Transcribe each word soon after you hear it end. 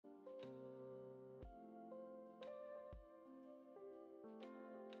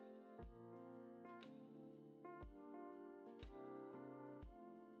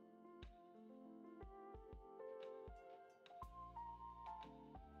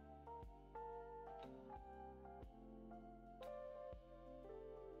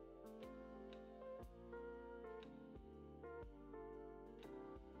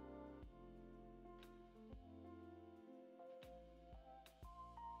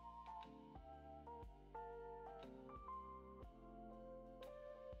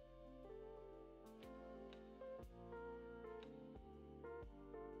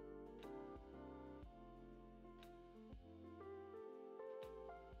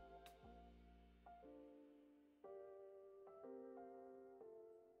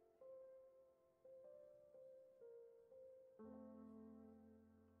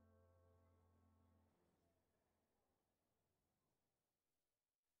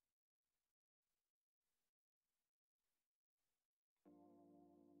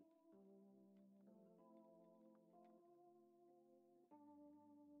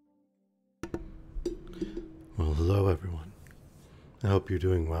Hello, everyone. I hope you're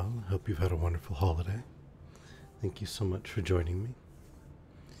doing well. I hope you've had a wonderful holiday. Thank you so much for joining me.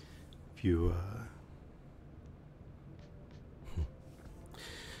 If you,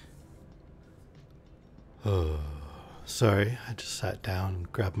 oh, sorry, I just sat down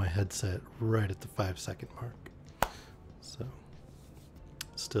and grabbed my headset right at the 5 second mark. So,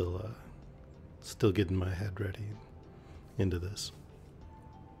 still getting my head ready into this.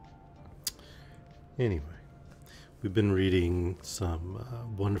 Anyway. We've been reading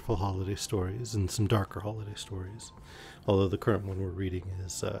some wonderful holiday stories and some darker holiday stories. Although the current one we're reading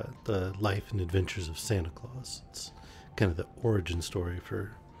is The Life and Adventures of Santa Claus. It's kind of the origin story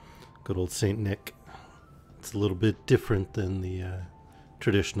for good old Saint Nick. It's a little bit different than the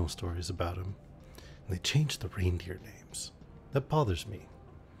traditional stories about him. And they changed the reindeer names. That bothers me.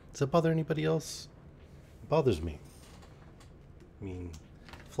 Does that bother anybody else? It bothers me. I mean,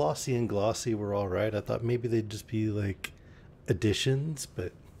 Flossie and Glossy were alright. I thought maybe they'd just be like additions,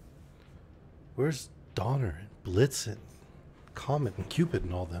 but where's Donner and Blitzen, Comet and Cupid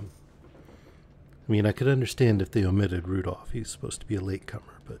and all them? I mean, I could understand if they omitted Rudolph. He's supposed to be a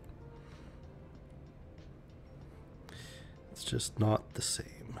latecomer, but it's just not the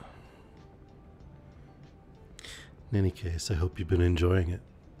same. In any case, I hope you've been enjoying it.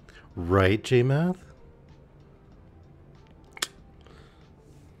 Right, J-Math?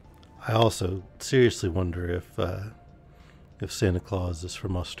 I also seriously wonder if Santa Claus is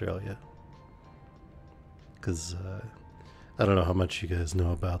from Australia, because I don't know how much you guys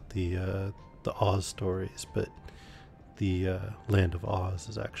know about the Oz stories, but the land of Oz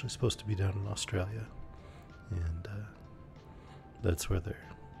is actually supposed to be down in Australia, and that's where they're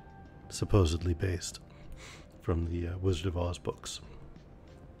supposedly based from the Wizard of Oz books.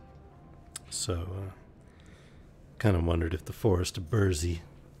 So, kind of wondered if the Forest of Bursey.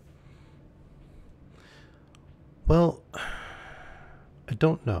 Well, I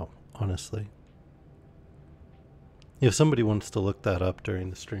don't know, honestly. If somebody wants to look that up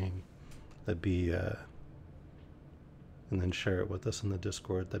during the stream, that'd be, and then share it with us in the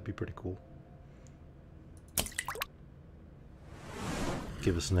Discord, that'd be pretty cool.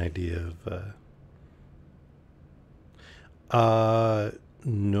 Give us an idea of,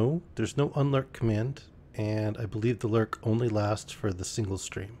 no, there's no unlurk command, and I believe the lurk only lasts for the single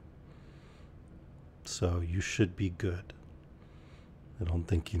stream. So you should be good. I don't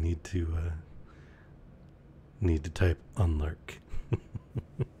think you need to type unlurk.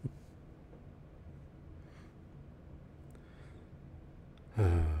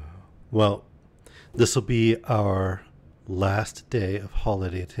 Well, this will be our last day of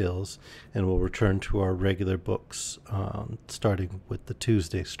Holiday Tales, and we'll return to our regular books, starting with the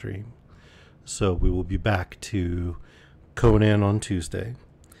Tuesday stream. So we will be back to Conan on Tuesday,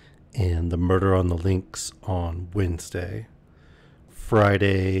 and The Murder on the Links on Wednesday.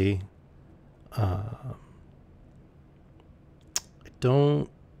 Friday, I don't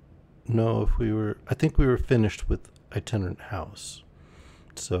know if I think we were finished with Itinerant House.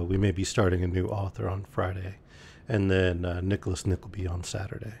 So we may be starting a new author on Friday. And then Nicholas Nickleby on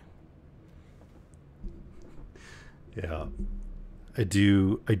Saturday. Yeah. I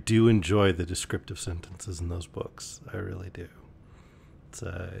do enjoy the descriptive sentences in those books. I really do. It's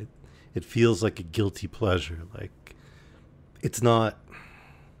it feels like a guilty pleasure. Like, it's not,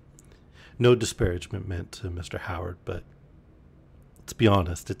 no disparagement meant to Mr. Howard, but let's be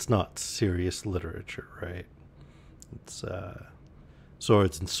honest, it's not serious literature, right? It's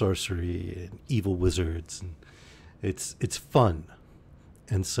swords and sorcery and evil wizards, and it's fun.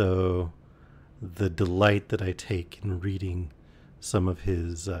 And so the delight that I take in reading some of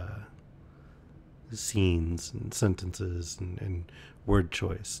his scenes and sentences and word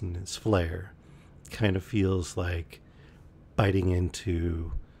choice and his flair kind of feels like biting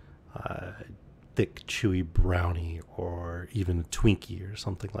into thick, chewy brownie or even a Twinkie or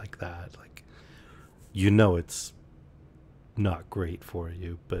something like that. Like, you know it's not great for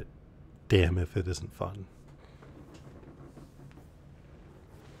you, but damn if it isn't fun.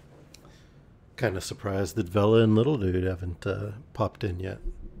 Kind of surprised that Vela and Little Dude haven't popped in yet.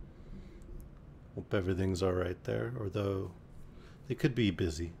 Hope everything's all right there, although they could be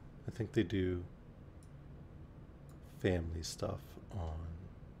busy. I think they do family stuff on...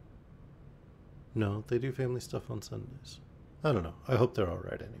 No, they do family stuff on Sundays. I don't know. I hope they're all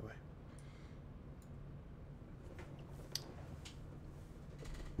right anyway.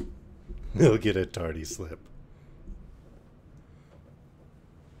 He'll get a tardy slip.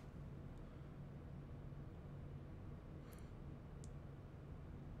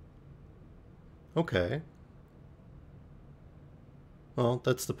 Okay. Well,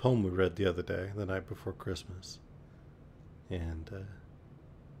 that's the poem we read the other day, the night before Christmas. And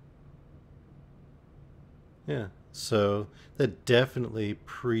yeah, so that definitely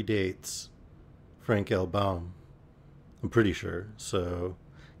predates Frank L. Baum. I'm pretty sure. So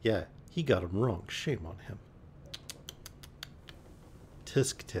yeah, he got him wrong. Shame on him.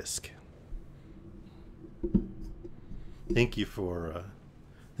 Tisk tisk. Thank you for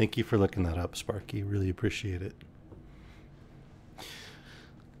looking that up, Sparky. Really appreciate it.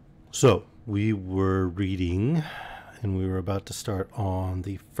 So we were reading, and we were about to start on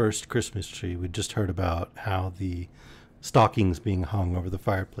the first Christmas tree. We just heard about how the stockings being hung over the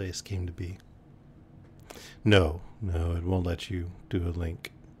fireplace came to be. No, it won't let you do a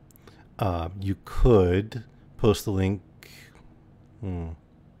link. You could post the link. I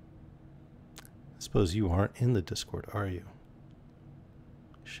suppose you aren't in the Discord, are you?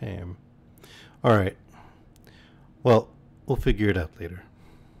 Shame. All right. Well, we'll figure it out later.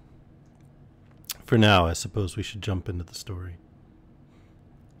 For now, I suppose we should jump into the story.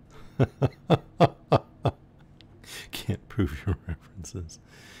 Can't prove your references.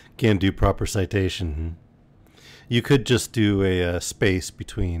 Can't do proper citation. You could just do a space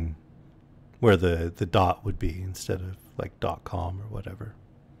between where the dot would be instead of like .com or whatever.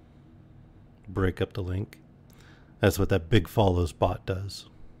 Break up the link. That's what that big follows bot does,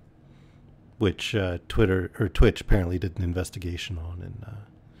 which Twitter or Twitch apparently did an investigation on and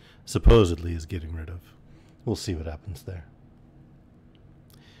supposedly is getting rid of. We'll see what happens there.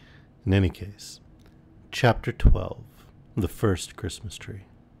 In any case, Chapter 12, The First Christmas Tree.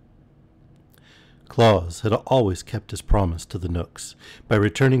 Claus had always kept his promise to the Knooks by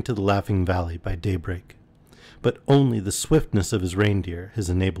returning to the Laughing Valley by daybreak, but only the swiftness of his reindeer has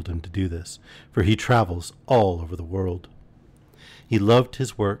enabled him to do this, for he travels all over the world. He loved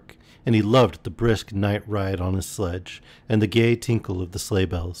his work, and he loved the brisk night ride on his sledge and the gay tinkle of the sleigh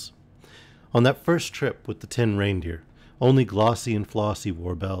bells. On that first trip with the 10 reindeer, only Glossy and Flossie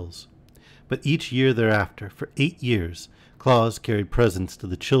wore bells. But each year thereafter, for 8 years, Claus carried presents to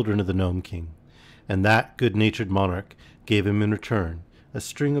the children of the Gnome King, and that good-natured monarch gave him in return a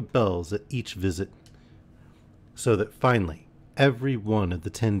string of bells at each visit, so that finally every one of the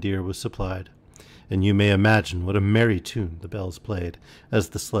 10 deer was supplied, and you may imagine what a merry tune the bells played as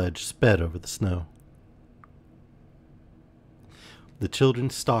the sledge sped over the snow. The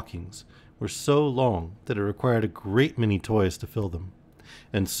children's stockings were so long that it required a great many toys to fill them,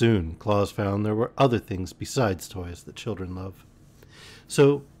 and soon Claus found there were other things besides toys that children love.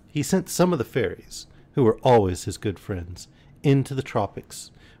 So he sent some of the fairies, who were always his good friends, into the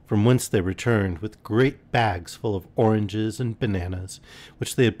tropics, from whence they returned with great bags full of oranges and bananas,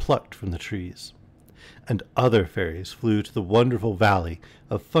 which they had plucked from the trees. And other fairies flew to the wonderful valley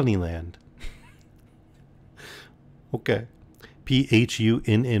of Funnyland. Okay. P-H-U-N-N-Y-L-A-N-D.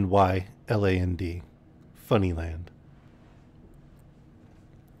 Funnyland.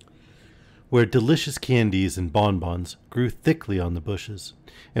 Where delicious candies and bonbons grew thickly on the bushes,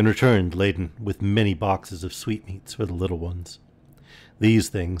 and returned laden with many boxes of sweetmeats for the little ones. These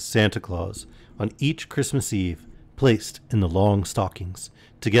things Santa Claus, on each Christmas Eve, placed in the long stockings,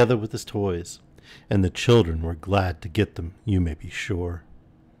 together with his toys, and the children were glad to get them, you may be sure.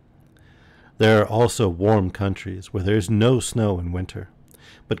 There are also warm countries where there is no snow in winter,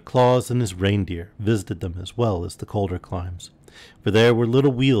 but Claus and his reindeer visited them as well as the colder climes, for there were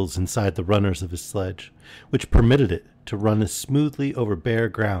little wheels inside the runners of his sledge, which permitted it to run as smoothly over bare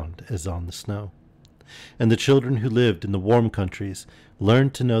ground as on the snow. And the children who lived in the warm countries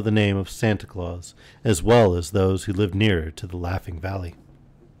learned to know the name of Santa Claus as well as those who lived nearer to the Laughing Valley.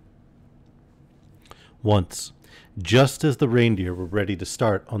 Once, just as the reindeer were ready to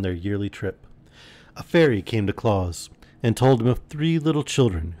start on their yearly trip, a fairy came to Claus and told him of 3 little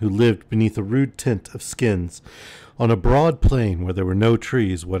children who lived beneath a rude tent of skins on a broad plain where there were no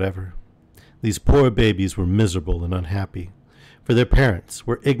trees whatever. These poor babies were miserable and unhappy, for their parents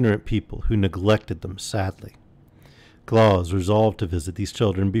were ignorant people who neglected them sadly. Claus resolved to visit these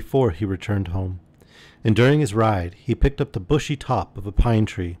children before he returned home, and during his ride he picked up the bushy top of a pine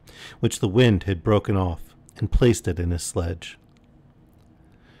tree which the wind had broken off and placed it in his sledge.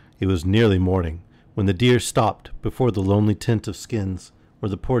 It was nearly morning when the deer stopped before the lonely tent of skins where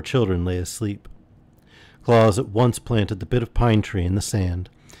the poor children lay asleep. Claus at once planted the bit of pine tree in the sand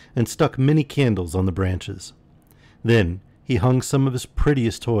and stuck many candles on the branches. Then he hung some of his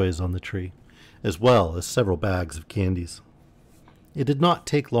prettiest toys on the tree, as well as several bags of candies. It did not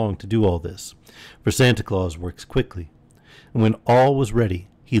take long to do all this, for Santa Claus works quickly, and when all was ready,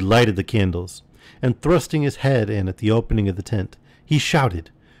 he lighted the candles, and thrusting his head in at the opening of the tent, he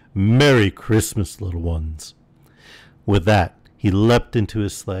shouted, "Merry Christmas, little ones!" With that, he leapt into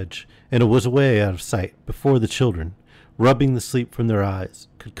his sledge, and it was away out of sight before the children, rubbing the sleep from their eyes,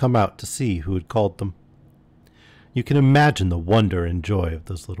 could come out to see who had called them. You can imagine the wonder and joy of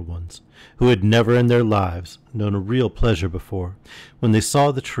those little ones, who had never in their lives known a real pleasure before, when they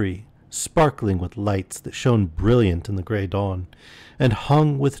saw the tree, sparkling with lights that shone brilliant in the gray dawn, and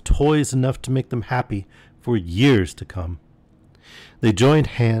hung with toys enough to make them happy for years to come. They joined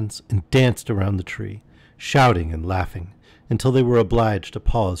hands and danced around the tree, shouting and laughing, until they were obliged to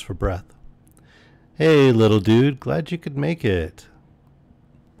pause for breath. "Hey, little dude, glad you could make it."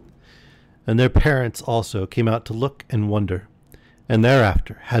 And their parents also came out to look and wonder, and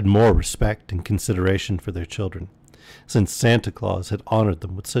thereafter had more respect and consideration for their children, since Santa Claus had honored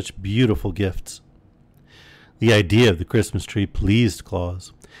them with such beautiful gifts. The idea of the Christmas tree pleased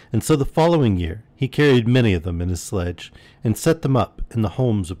Claus, and so the following year he carried many of them in his sledge and set them up in the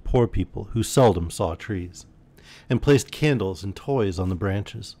homes of poor people who seldom saw trees, and placed candles and toys on the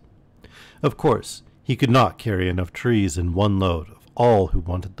branches. Of course, he could not carry enough trees in one load of all who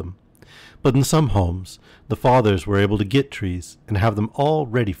wanted them, but in some homes the fathers were able to get trees and have them all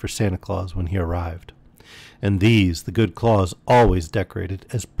ready for Santa Claus when he arrived. And these the good Claus always decorated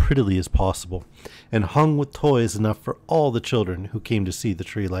as prettily as possible, and hung with toys enough for all the children who came to see the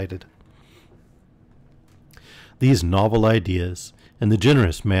tree lighted. These novel ideas, and the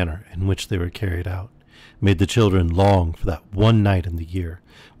generous manner in which they were carried out, made the children long for that one night in the year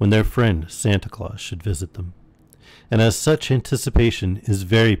when their friend Santa Claus should visit them. And as such anticipation is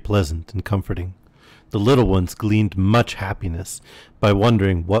very pleasant and comforting, the little ones gleaned much happiness by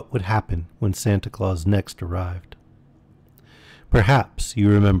wondering what would happen when Santa Claus next arrived. Perhaps you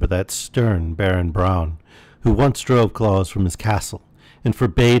remember that stern Baron Baum, who once drove Claus from his castle and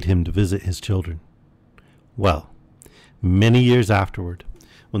forbade him to visit his children. Well, many years afterward,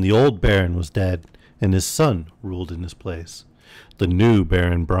 when the old Baron was dead and his son ruled in his place, the new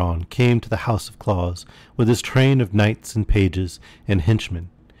Baron Baum came to the house of Claus with his train of knights and pages and henchmen,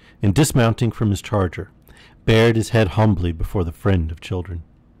 and dismounting from his charger, bared his head humbly before the friend of children.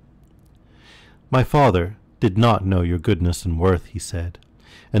 "My father did not know your goodness and worth," he said,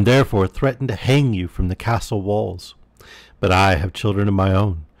 "and therefore threatened to hang you from the castle walls. But I have children of my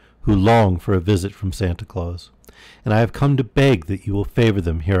own, who long for a visit from Santa Claus, and I have come to beg that you will favor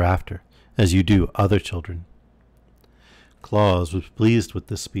them hereafter, as you do other children." Claus was pleased with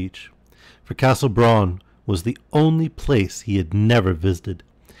this speech, for Castle Braun was the only place he had never visited,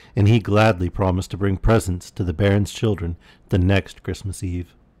 and he gladly promised to bring presents to the Baron's children the next Christmas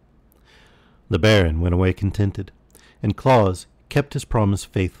Eve. The Baron went away contented, and Claus kept his promise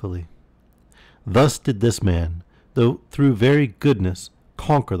faithfully. Thus did this man, though through very goodness,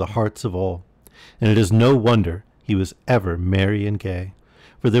 conquer the hearts of all, and it is no wonder he was ever merry and gay,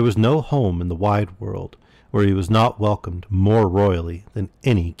 for there was no home in the wide world where he was not welcomed more royally than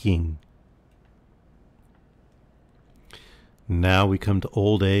any king. Now we come to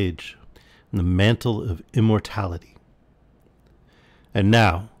old age, and the mantle of immortality. And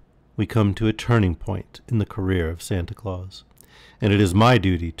now we come to a turning point in the career of Santa Claus, and it is my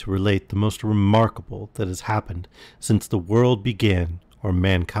duty to relate the most remarkable that has happened since the world began or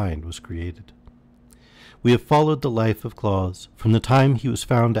mankind was created. We have followed the life of Claus from the time he was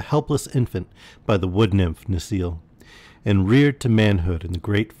found a helpless infant by the wood nymph Necile, and reared to manhood in the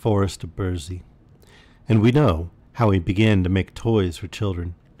great forest of Berzy. And we know how he began to make toys for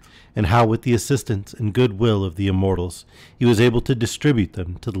children, and how with the assistance and goodwill of the immortals he was able to distribute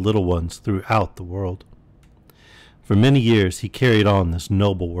them to the little ones throughout the world. For many years he carried on this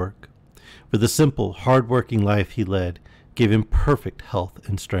noble work, for the simple, hard-working life he led gave him perfect health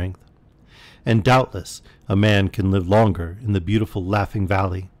and strength. And doubtless a man can live longer in the beautiful Laughing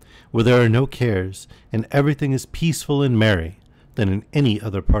Valley, where there are no cares and everything is peaceful and merry, than in any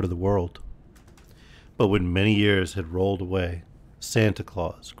other part of the world. But when many years had rolled away, Santa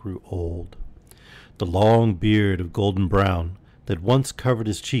Claus grew old. The long beard of golden brown that once covered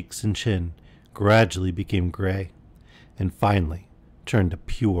his cheeks and chin gradually became gray, and finally turned to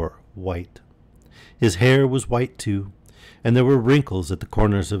pure white. His hair was white too, and there were wrinkles at the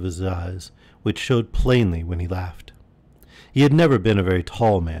corners of his eyes, which showed plainly when he laughed. He had never been a very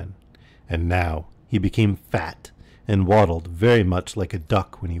tall man, and now he became fat and waddled very much like a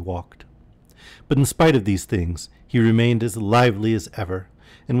duck when he walked. But in spite of these things, he remained as lively as ever,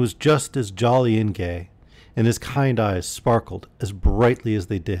 and was just as jolly and gay, and his kind eyes sparkled as brightly as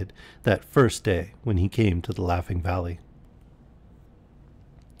they did that first day when he came to the Laughing Valley.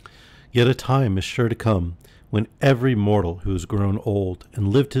 Yet a time is sure to come when every mortal who has grown old and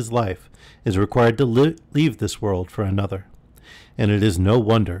lived his life is required to leave this world for another, and it is no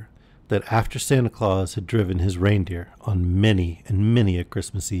wonder that after Santa Claus had driven his reindeer on many and many a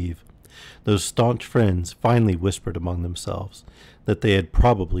Christmas Eve, Those staunch friends finally whispered among themselves that they had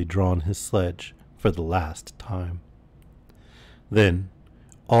probably drawn his sledge for the last time. Then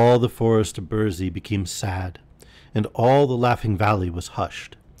all the forest of Burzee became sad, and all the Laughing Valley was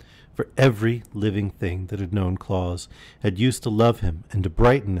hushed, for every living thing that had known Claus had used to love him and to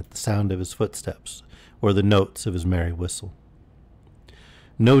brighten at the sound of his footsteps or the notes of his merry whistle.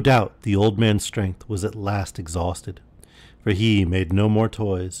 No doubt the old man's strength was at last exhausted, for he made no more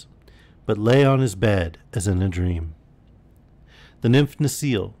toys, but lay on his bed as in a dream. The nymph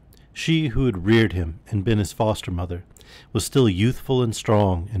Necile, she who had reared him and been his foster mother, was still youthful and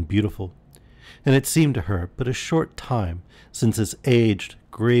strong and beautiful, and it seemed to her but a short time since this aged,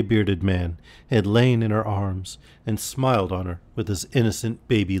 gray-bearded man had lain in her arms and smiled on her with his innocent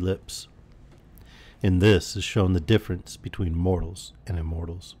baby lips. In this is shown the difference between mortals and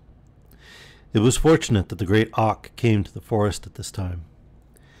immortals. It was fortunate that the great Ak came to the forest at this time.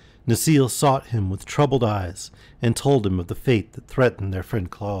 Necile sought him with troubled eyes and told him of the fate that threatened their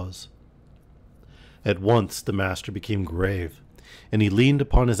friend Claus. At once the master became grave, and he leaned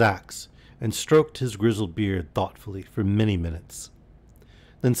upon his axe and stroked his grizzled beard thoughtfully for many minutes.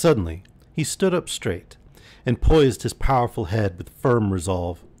 Then suddenly he stood up straight and poised his powerful head with firm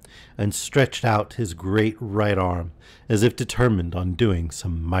resolve, and stretched out his great right arm as if determined on doing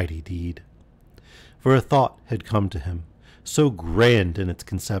some mighty deed. For a thought had come to him, so grand in its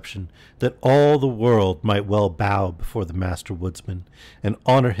conception that all the world might well bow before the master woodsman and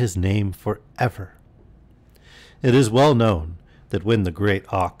honor his name forever. It is well known that when the great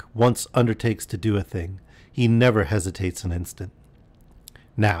Ak once undertakes to do a thing, he never hesitates an instant.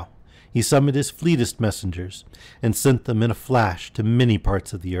 Now he summoned his fleetest messengers and sent them in a flash to many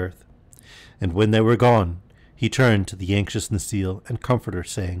parts of the earth. And when they were gone, he turned to the anxious Necile and comforted her,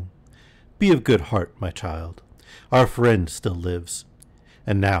 saying, "Be of good heart, my child. Our friend still lives.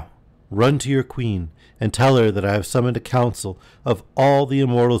 And now run to your queen and tell her that I have summoned a council of all the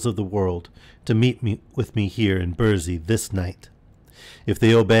immortals of the world to meet with me here in Burzee this night. If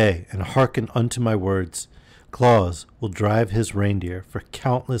they obey and hearken unto my words, Claus will drive his reindeer for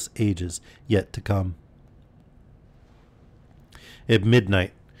countless ages yet to come." At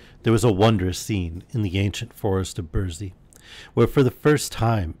midnight there was a wondrous scene in the ancient forest of Burzee, where for the first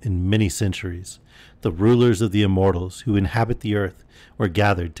time in many centuries the rulers of the immortals who inhabit the earth were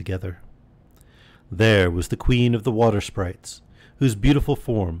gathered together. There was the queen of the water sprites, whose beautiful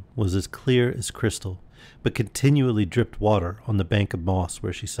form was as clear as crystal, but continually dripped water on the bank of moss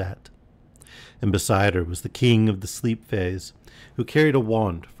where she sat. And beside her was the king of the sleep fays, who carried a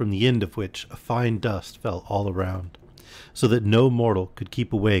wand from the end of which a fine dust fell all around, so that no mortal could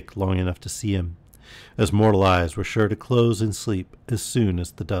keep awake long enough to see him, as mortal eyes were sure to close in sleep as soon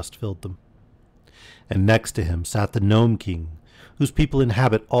as the dust filled them. And next to him sat the gnome king, whose people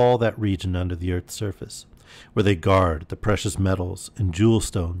inhabit all that region under the earth's surface, where they guard the precious metals and jewel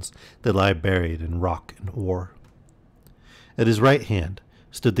stones that lie buried in rock and ore. At his right hand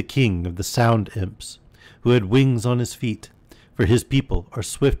stood the king of the sound imps, who had wings on his feet, for his people are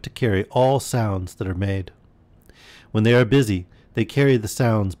swift to carry all sounds that are made. When they are busy, they carry the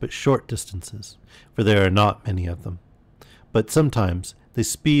sounds but short distances, for there are not many of them. But sometimes they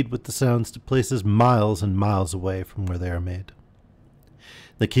speed with the sounds to places miles and miles away from where they are made.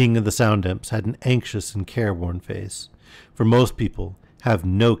 The king of the sound imps had an anxious and careworn face, for most people have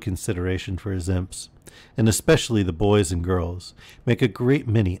no consideration for his imps, and especially the boys and girls make a great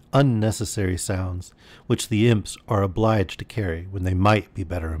many unnecessary sounds which the imps are obliged to carry when they might be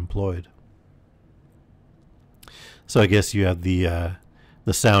better employed. So I guess you have the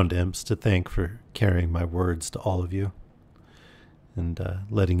sound imps to thank for carrying my words to all of you and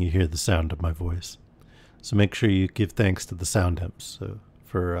letting you hear the sound of my voice. So make sure you give thanks to the sound imps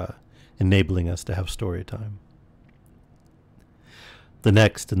for enabling us to have story time. The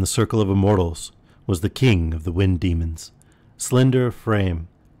next in the circle of immortals was the king of the wind demons, slender of frame,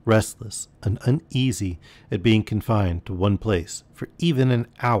 restless and uneasy at being confined to one place for even an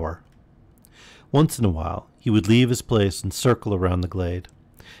hour. Once in a while he would leave his place and circle around the glade,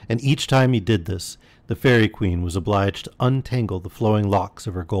 and each time he did this, the fairy queen was obliged to untangle the flowing locks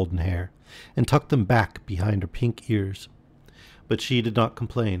of her golden hair and tuck them back behind her pink ears. But she did not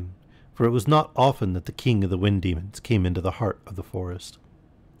complain, for it was not often that the king of the wind demons came into the heart of the forest.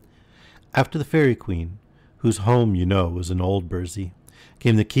 After the fairy queen, whose home you know was in old Burzee,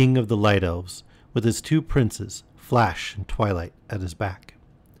 came the king of the light elves, with his two princes, Flash and Twilight, at his back.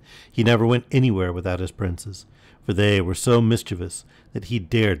 He never went anywhere without his princes, for they were so mischievous that he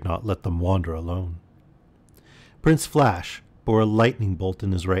dared not let them wander alone. Prince Flash bore a lightning bolt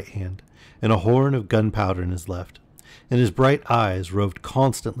in his right hand, and a horn of gunpowder in his left, and his bright eyes roved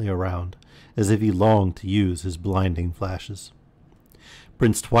constantly around, as if he longed to use his blinding flashes.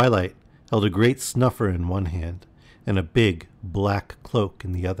 Prince Twilight held a great snuffer in one hand and a big black cloak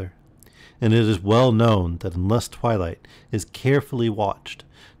in the other, and it is well known that unless Twilight is carefully watched,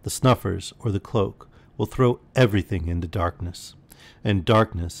 the snuffers or the cloak will throw everything into darkness, and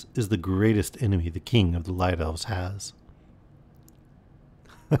darkness is the greatest enemy the king of the Light Elves has.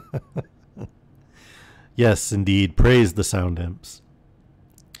 Yes, indeed, praise the Sound Imps.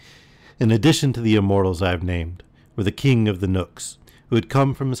 In addition to the immortals I have named, were the king of the Nooks, who had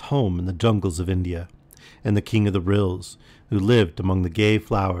come from his home in the jungles of India, and the king of the Rills, who lived among the gay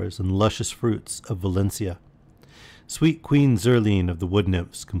flowers and luscious fruits of Valencia. Sweet Queen Zerline of the wood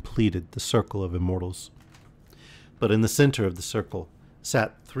nymphs completed the circle of immortals. But in the center of the circle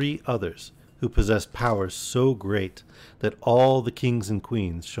sat 3 others who possessed powers so great that all the kings and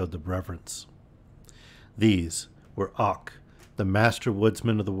queens showed them reverence. These were Ak, the master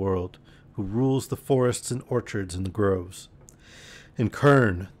woodsman of the world, who rules the forests and orchards and the groves, and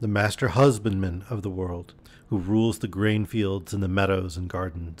Kern, the master husbandman of the world, who rules the grain fields and the meadows and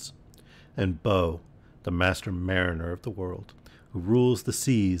gardens, and Bo, the master mariner of the world, who rules the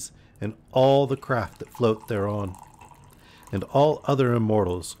seas and all the craft that float thereon. And all other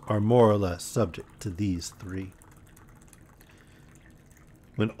immortals are more or less subject to these 3.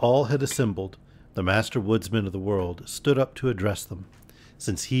 When all had assembled, the master woodsman of the world stood up to address them,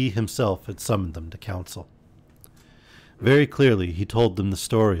 since he himself had summoned them to council. Very clearly he told them the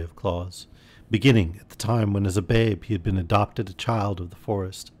story of Claus, beginning at the time when as a babe he had been adopted a child of the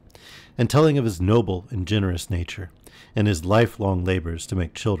forest, and telling of his noble and generous nature, and his lifelong labors to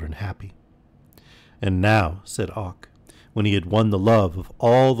make children happy. And now, said Ak, when he had won the love of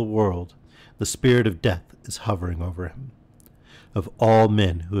all the world, the spirit of death is hovering over him. Of all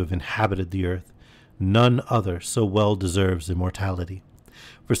men who have inhabited the earth, none other so well deserves immortality,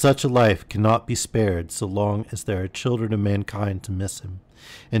 for such a life cannot be spared so long as there are children of mankind to miss him,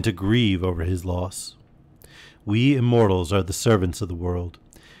 and to grieve over his loss. We immortals are the servants of the world,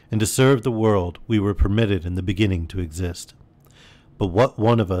 and to serve the world we were permitted in the beginning to exist. But what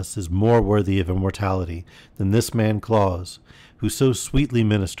one of us is more worthy of immortality than this man Claus, who so sweetly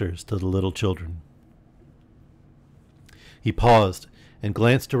ministers to the little children? He paused and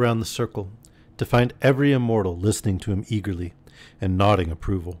glanced around the circle to find every immortal listening to him eagerly and nodding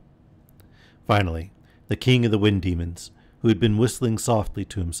approval. Finally, the king of the wind demons, who had been whistling softly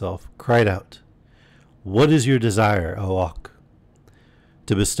to himself, cried out, "What is your desire, O Ak?"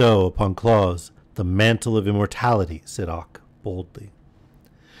 "To bestow upon Claus the mantle of immortality," said Ak boldly.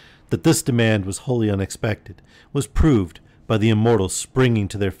 That this demand was wholly unexpected was proved by the immortals springing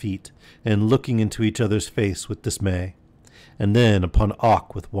to their feet and looking into each other's face with dismay, and then upon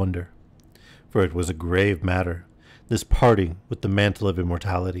Ak with wonder. For it was a grave matter, this parting with the mantle of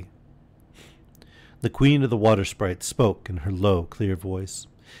immortality. The queen of the water sprites spoke in her low, clear voice,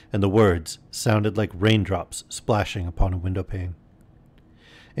 and the words sounded like raindrops splashing upon a window pane.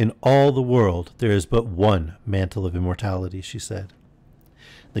 "In all the world there is but one mantle of immortality," she said.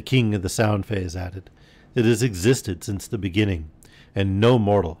 The king of the sound phase added, "It has existed since the beginning, and no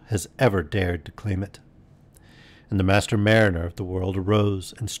mortal has ever dared to claim it." And the master mariner of the world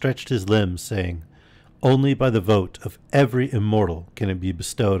arose and stretched his limbs, saying, "Only by the vote of every immortal can it be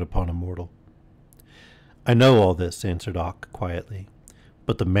bestowed upon a mortal." "I know all this," answered Ak quietly,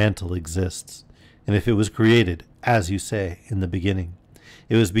 "but the mantle exists, and if it was created, as you say, in the beginning,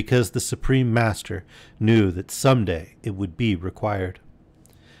 it was because the Supreme Master knew that someday it would be required.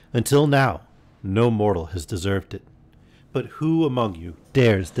 Until now, no mortal has deserved it. But who among you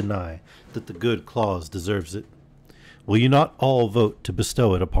dares deny that the good Claus deserves it? Will you not all vote to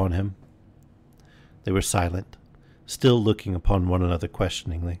bestow it upon him?" They were silent, still looking upon one another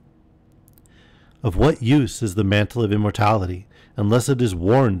questioningly. "Of what use is the mantle of immortality unless it is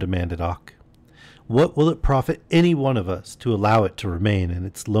worn?" demanded Ak. "What will it profit any one of us to allow it to remain in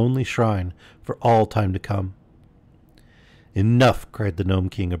its lonely shrine for all time to come?" "Enough!" cried the Gnome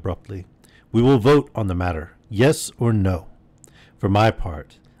King abruptly. "We will vote on the matter, yes or no. For my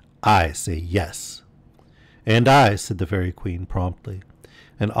part, I say yes." "And I," said the Fairy Queen promptly,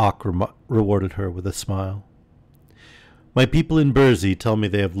 and Ak rewarded her with a smile. "My people in Burzee tell me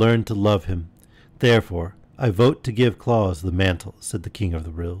they have learned to love him. Therefore, I vote to give Claus the mantle," said the King of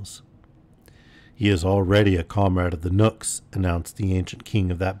the Rills. "He is already a comrade of the Nooks," announced the ancient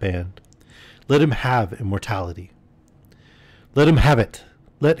king of that band. "Let him have immortality." "Let him have it!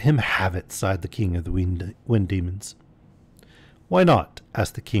 Let him have it!" sighed the king of the wind demons. "Why not?"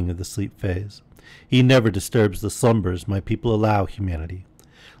 asked the king of the sleep phase. "He never disturbs the slumbers my people allow humanity.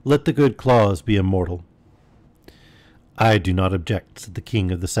 Let the good Claus be immortal." "I do not object," said the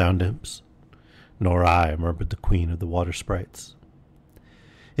king of the sound imps. Nor I, murmured the queen of the water sprites.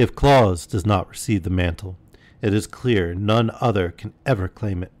 If Claus does not receive the mantle, it is clear none other can ever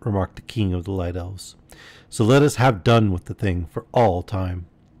claim it, remarked the king of the light elves. So let us have done with the thing for all time.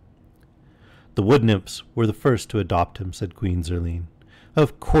 The wood nymphs were the first to adopt him, said Queen Zerline.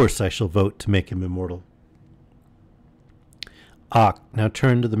 Of course I shall vote to make him immortal. Ak now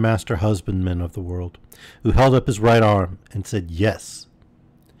turned to the master husbandman of the world, who held up his right arm and said yes.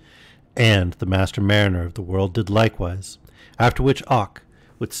 And the master mariner of the world did likewise, after which Ak,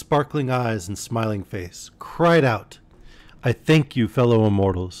 with sparkling eyes and smiling face, cried out, I thank you, fellow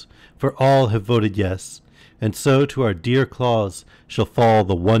immortals, for all have voted yes, and so to our dear Claus shall fall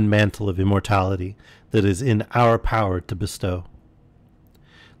the one mantle of immortality that is in our power to bestow.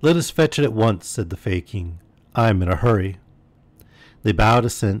 Let us fetch it at once, said the Fey King. I'm in a hurry. They bowed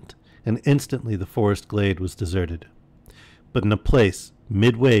assent, and instantly the forest glade was deserted. But in a place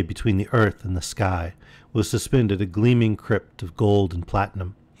midway between the earth and the sky was suspended a gleaming crypt of gold and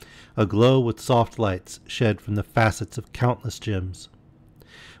platinum, aglow with soft lights shed from the facets of countless gems.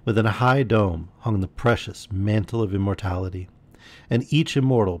 Within a high dome hung the precious mantle of immortality, and each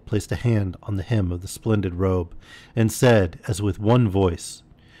immortal placed a hand on the hem of the splendid robe, and said, as with one voice,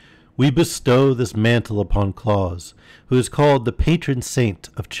 We bestow this mantle upon Claus, who is called the patron saint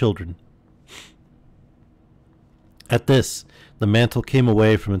of children. At this, the mantle came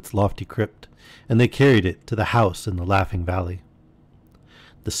away from its lofty crypt, and they carried it to the house in the Laughing Valley.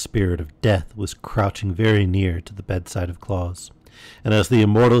 The spirit of death was crouching very near to the bedside of Claus, and as the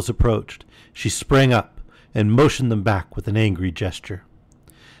immortals approached, she sprang up and motioned them back with an angry gesture.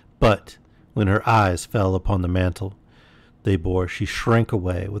 But when her eyes fell upon the mantle they bore, she shrank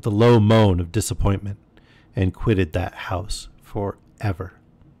away with a low moan of disappointment, and quitted that house forever.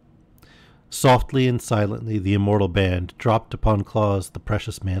 Softly and silently the immortal band dropped upon Claus the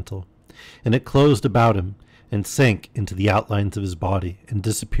precious mantle, and it closed about him and sank into the outlines of his body and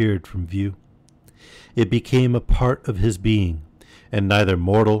disappeared from view. It became a part of his being, and neither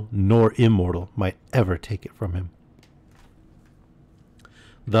mortal nor immortal might ever take it from him.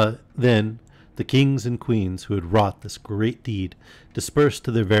 Then the kings and queens who had wrought this great deed dispersed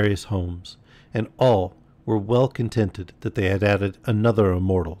to their various homes, and all were well contented that they had added another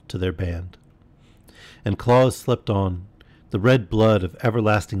immortal to their band. And Claus slept on, the red blood of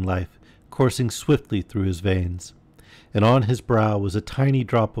everlasting life coursing swiftly through his veins, and on his brow was a tiny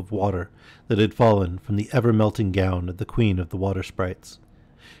drop of water that had fallen from the ever-melting gown of the queen of the water sprites,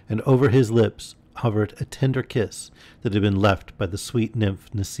 and over his lips hovered a tender kiss that had been left by the sweet nymph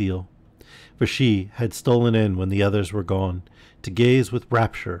Necile, for she had stolen in when the others were gone, to gaze with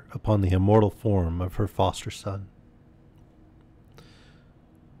rapture upon the immortal form of her foster son.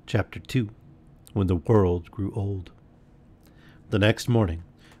 Chapter 2. When the World Grew Old. The next morning,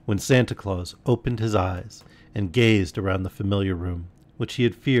 when Santa Claus opened his eyes and gazed around the familiar room, which he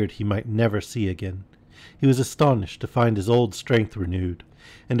had feared he might never see again, he was astonished to find his old strength renewed,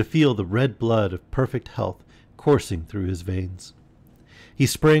 and to feel the red blood of perfect health coursing through his veins. He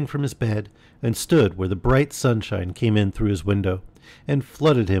sprang from his bed and stood where the bright sunshine came in through his window and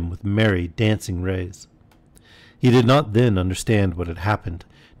flooded him with merry, dancing rays. He did not then understand what had happened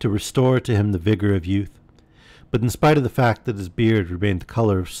to restore to him the vigor of youth, but in spite of the fact that his beard remained the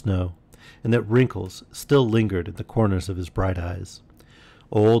color of snow, and that wrinkles still lingered in the corners of his bright eyes,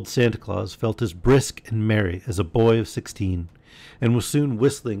 old Santa Claus felt as brisk and merry as a boy of 16, and was soon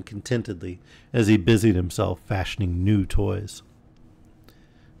whistling contentedly as he busied himself fashioning new toys.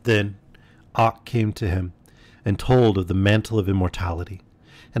 Then Ak came to him and told of the mantle of immortality,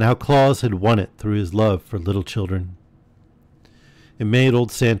 and how Claus had won it through his love for little children. It made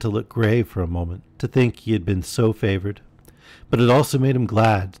old Santa look grave for a moment to think he had been so favored, but it also made him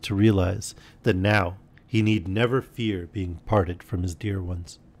glad to realize that now he need never fear being parted from his dear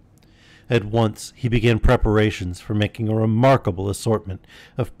ones. At once he began preparations for making a remarkable assortment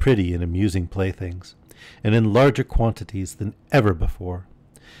of pretty and amusing playthings, and in larger quantities than ever before.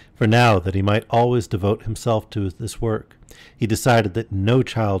 For now that he might always devote himself to this work, he decided that no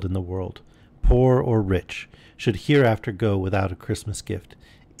child in the world, poor or rich, should hereafter go without a Christmas gift,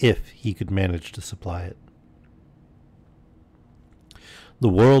 if he could manage to supply it. The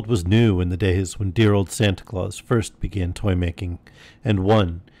world was new in the days when dear old Santa Claus first began toy-making, and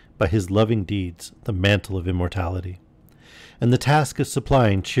won, by his loving deeds, the mantle of immortality. And the task of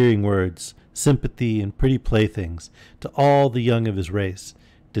supplying cheering words, sympathy, and pretty playthings to all the young of his race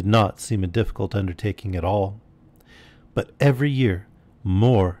did not seem a difficult undertaking at all. But every year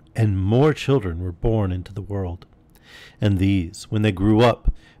more and more children were born into the world, and these, when they grew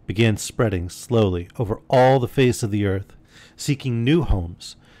up, began spreading slowly over all the face of the earth, seeking new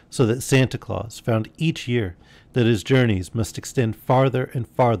homes, so that Santa Claus found each year that his journeys must extend farther and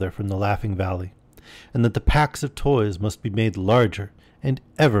farther from the Laughing Valley, and that the packs of toys must be made larger and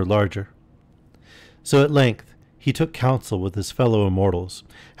ever larger. So at length he took counsel with his fellow immortals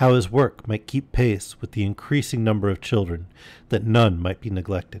how his work might keep pace with the increasing number of children, that none might be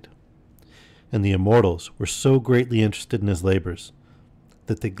neglected. And the immortals were so greatly interested in his labors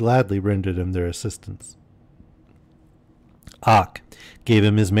that they gladly rendered him their assistance. Ak gave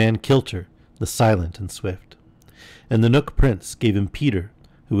him his man Kilter, the silent and swift, and the Nook Prince gave him Peter,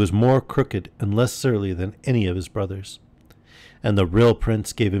 who was more crooked and less surly than any of his brothers, and the Rill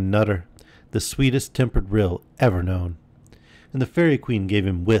Prince gave him Nutter, the sweetest tempered rill ever known, and the Fairy Queen gave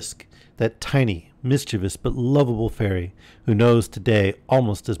him Whisk, that tiny, mischievous but lovable fairy who knows today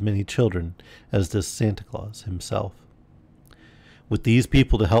almost as many children as does Santa Claus himself. With these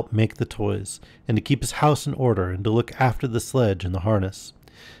people to help make the toys, and to keep his house in order, and to look after the sledge and the harness,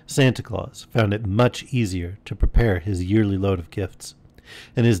 Santa Claus found it much easier to prepare his yearly load of gifts,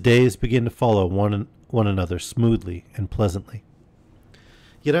 and his days began to follow one another smoothly and pleasantly.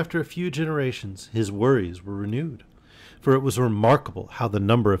 Yet after a few generations his worries were renewed, for it was remarkable how the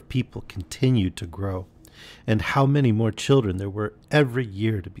number of people continued to grow, and how many more children there were every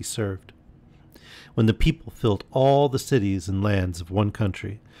year to be served. When the people filled all the cities and lands of one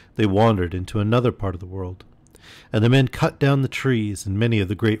country, they wandered into another part of the world, and the men cut down the trees in many of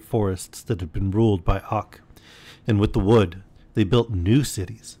the great forests that had been ruled by Ak, and with the wood they built new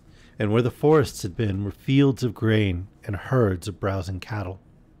cities, and where the forests had been were fields of grain and herds of browsing cattle.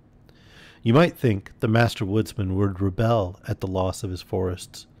 You might think the master woodsman would rebel at the loss of his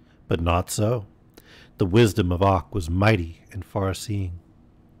forests, but not so. The wisdom of Ak was mighty and far-seeing.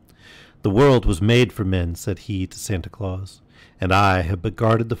 "The world was made for men," said he to Santa Claus, "and I have but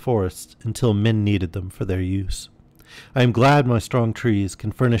guarded the forests until men needed them for their use. I am glad my strong trees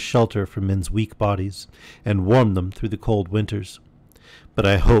can furnish shelter for men's weak bodies, and warm them through the cold winters. But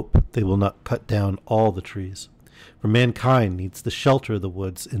I hope they will not cut down all the trees, for mankind needs the shelter of the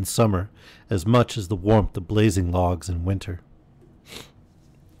woods in summer as much as the warmth of blazing logs in winter."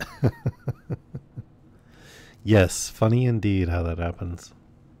 Yes, funny indeed how that happens.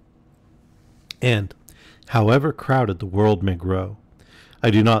 And, however crowded the world may grow,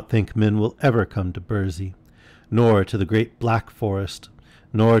 I do not think men will ever come to Burzee, nor to the great Black Forest,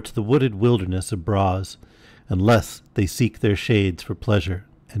 nor to the wooded wilderness of Braz, unless they seek their shades for pleasure,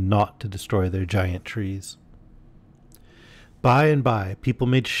 and not to destroy their giant trees. By and by, people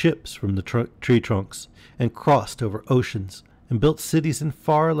made ships from the tree trunks, and crossed over oceans, and built cities in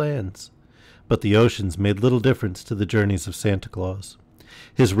far lands. But the oceans made little difference to the journeys of Santa Claus.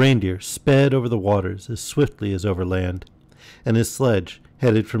 His reindeer sped over the waters as swiftly as over land, and his sledge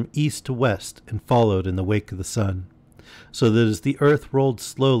headed from east to west and followed in the wake of the sun, so that as the earth rolled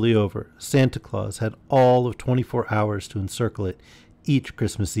slowly over, Santa Claus had all of 24 hours to encircle it each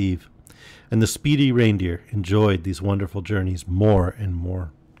Christmas Eve, and the speedy reindeer enjoyed these wonderful journeys more and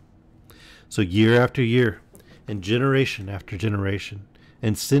more. So year after year, and generation after generation,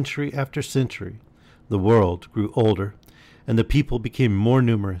 and century after century, the world grew older, and the people became more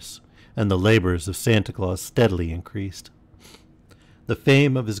numerous, and the labors of Santa Claus steadily increased. The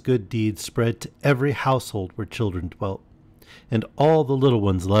fame of his good deeds spread to every household where children dwelt, and all the little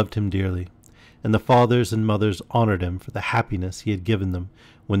ones loved him dearly, and the fathers and mothers honored him for the happiness he had given them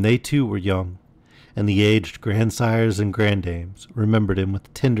when they too were young, and the aged grandsires and granddames remembered him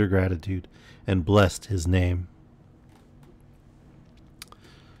with tender gratitude and blessed his name.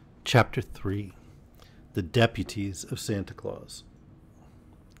 Chapter 3. The Deputies of Santa Claus.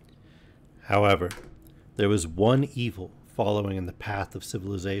 However, there was one evil following in the path of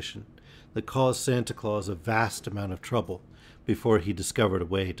civilization that caused Santa Claus a vast amount of trouble before he discovered a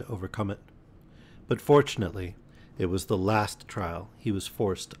way to overcome it. But fortunately, it was the last trial he was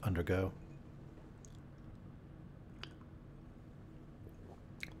forced to undergo.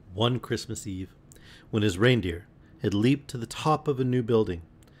 One Christmas Eve, when his reindeer had leaped to the top of a new building,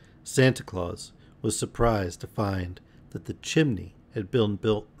 Santa Claus was surprised to find that the chimney had been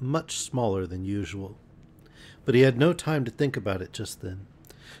built much smaller than usual. But he had no time to think about it just then,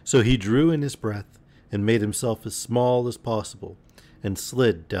 so he drew in his breath and made himself as small as possible and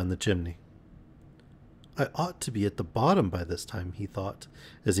slid down the chimney. "I ought to be at the bottom by this time," he thought,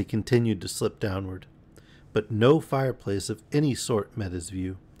 as he continued to slip downward. But no fireplace of any sort met his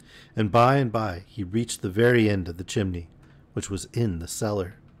view, and by he reached the very end of the chimney, which was in the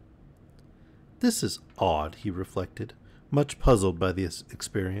cellar. "This is odd," he reflected, much puzzled by this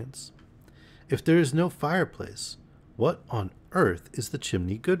experience. "If there is no fireplace, what on earth is the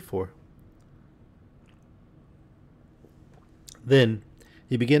chimney good for?" Then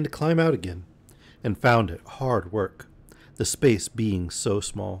He began to climb out again, and found it hard work, the space being so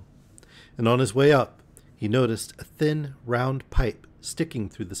small. And on his way up, he noticed a thin, round pipe sticking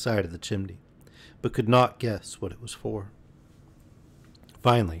through the side of the chimney, but could not guess what it was for.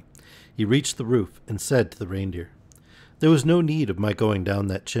 Finally, he reached the roof and said to the reindeer, "There was no need of my going down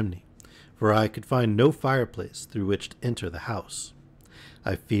that chimney, for I could find no fireplace through which to enter the house.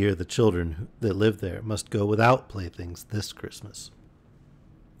 I fear the children that live there must go without playthings this Christmas."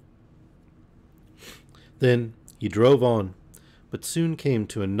 Then he drove on, but soon came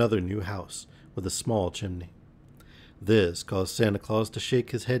to another new house with a small chimney. This caused Santa Claus to shake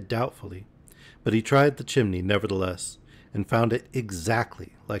his head doubtfully, but he tried the chimney nevertheless, and found it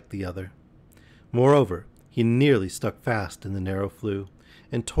exactly like the other. Moreover, he nearly stuck fast in the narrow flue,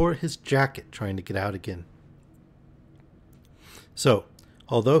 and tore his jacket trying to get out again. So,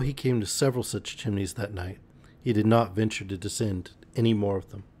 although he came to several such chimneys that night, he did not venture to descend any more of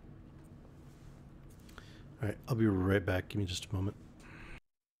them. All right, I'll be right back. Give me just a moment.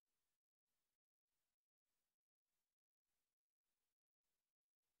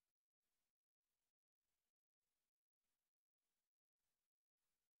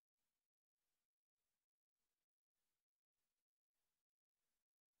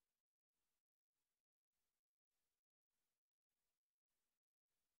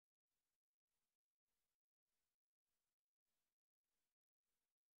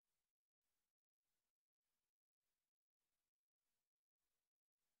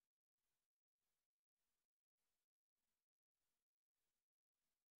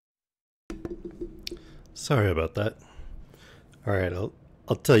 Sorry about that. All right,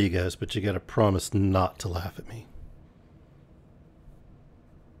 I'll tell you guys, but you got to promise not to laugh at me.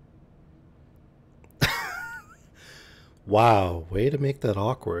 Wow, way to make that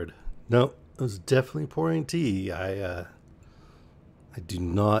awkward. No, I was definitely pouring tea. I do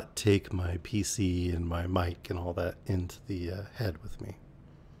not take my PC and my mic and all that into the head with me.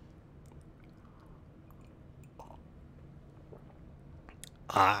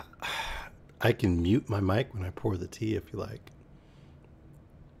 I can mute my mic when I pour the tea if you like.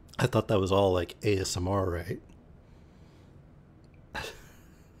 I thought that was all like ASMR, right?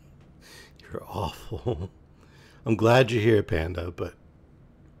 You're awful. I'm glad you're here, Panda, but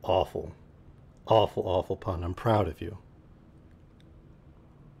awful. Awful, awful pun. I'm proud of you.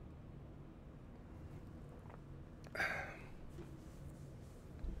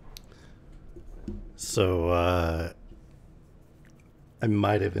 So, I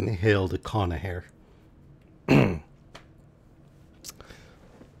might have inhaled a Conahair,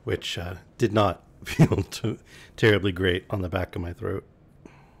 which did not feel terribly great on the back of my throat.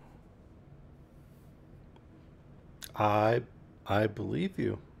 I believe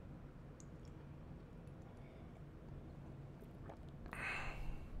you.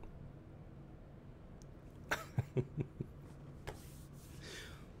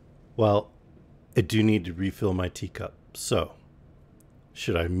 Well, I do need to refill my teacup, so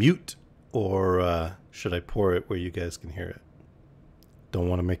should I mute or should I pour it where you guys can hear it? Don't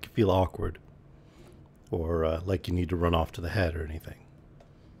want to make you feel awkward or like you need to run off to the head or anything.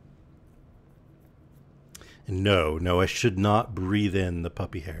 And no, I should not breathe in the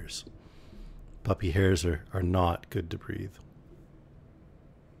puppy hairs. Puppy hairs are not good to breathe.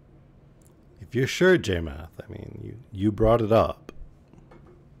 If you're sure, J-Math, I mean, you brought it up.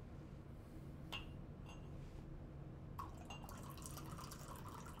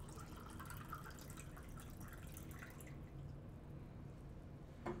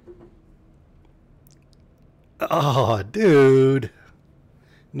 Oh, dude.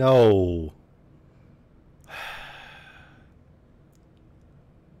 No.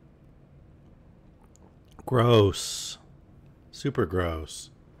 Gross. Super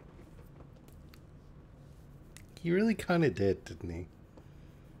gross. He really kind of did, didn't he?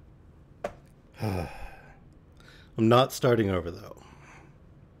 I'm not starting over, though.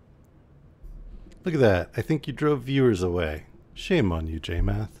 Look at that. I think you drove viewers away. Shame on you,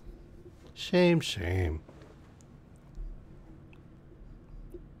 J-Math. Shame, shame.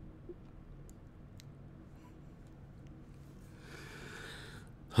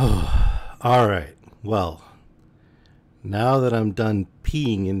 All right. Well, now that I'm done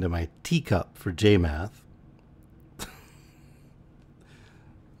peeing into my teacup for J-Math,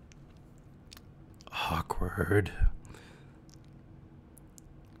 awkward.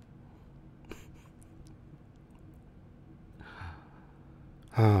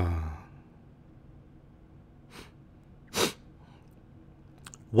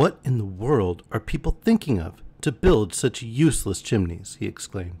 What in the world are people thinking of to build such useless chimneys? He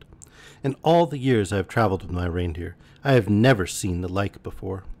exclaimed. In all the years I have traveled with my reindeer, I have never seen the like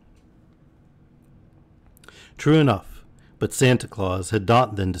before." True enough, but Santa Claus had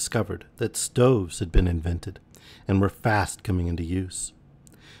not then discovered that stoves had been invented and were fast coming into use.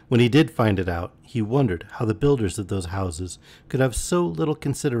 When he did find it out, he wondered how the builders of those houses could have so little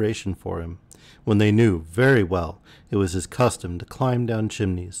consideration for him, when they knew very well it was his custom to climb down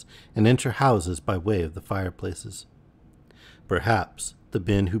chimneys and enter houses by way of the fireplaces. Perhaps the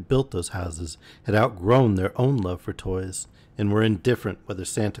men who built those houses had outgrown their own love for toys and were indifferent whether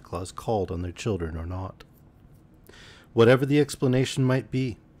Santa Claus called on their children or not. Whatever the explanation might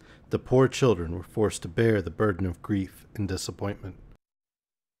be, the poor children were forced to bear the burden of grief and disappointment.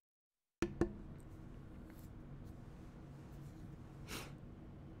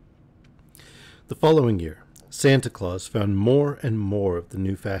 The following year, Santa Claus found more and more of the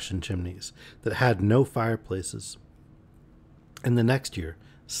new-fashioned chimneys that had no fireplaces. And the next year,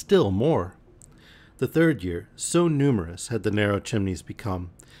 still more. The third year, so numerous had the narrow chimneys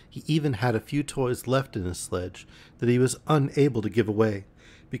become, he even had a few toys left in his sledge that he was unable to give away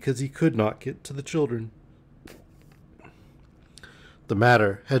because he could not get to the children. The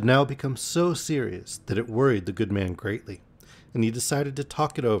matter had now become so serious that it worried the good man greatly, and he decided to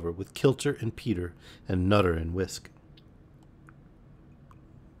talk it over with Kilter and Peter and Nutter and Whisk.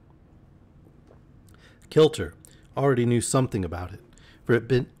 Kilter already knew something about it, for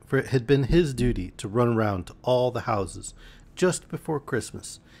it had been his duty to run around to all the houses just before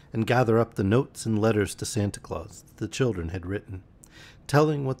Christmas and gather up the notes and letters to Santa Claus that the children had written,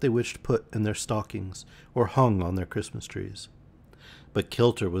 telling what they wished put in their stockings or hung on their Christmas trees. But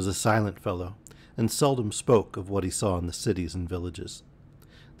Kilter was a silent fellow, and seldom spoke of what he saw in the cities and villages.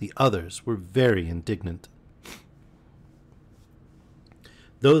 The others were very indignant.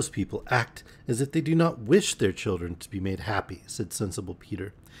 "Those people act as if they do not wish their children to be made happy," said sensible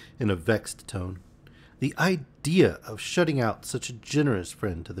Peter, in a vexed tone. "The idea of shutting out such a generous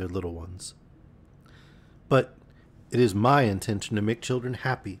friend to their little ones." "But it is my intention to make children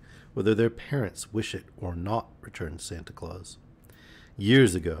happy, whether their parents wish it or not," returned Santa Claus.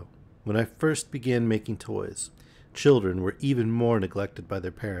 "Years ago, when I first began making toys, children were even more neglected by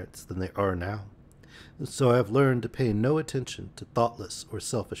their parents than they are now. So I have learned to pay no attention to thoughtless or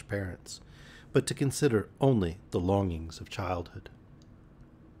selfish parents, but to consider only the longings of childhood."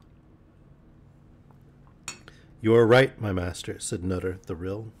 "You are right, my master," said Nutter the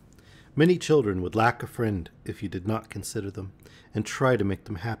Rill. "Many children would lack a friend if you did not consider them and try to make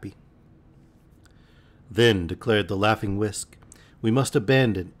them happy." "Then," declared the laughing Whisk, "we must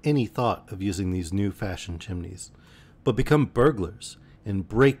abandon any thought of using these new-fashioned chimneys, but become burglars and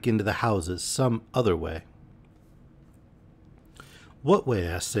break into the houses some other way." "What way?"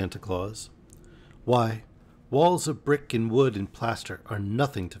 asked Santa Claus. "Why, walls of brick and wood and plaster are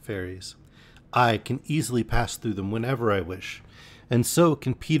nothing to fairies. I can easily pass through them whenever I wish, and so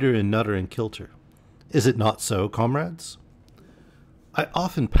can Peter and Nutter and Kilter. Is it not so, comrades?" "I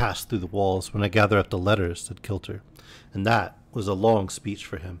often pass through the walls when I gather up the letters," said Kilter, and that was a long speech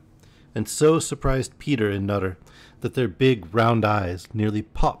for him, and so surprised Peter and Nutter that their big round eyes nearly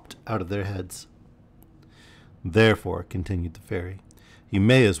popped out of their heads. "Therefore," continued the fairy, "you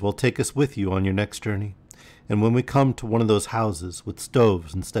may as well take us with you on your next journey, and when we come to one of those houses with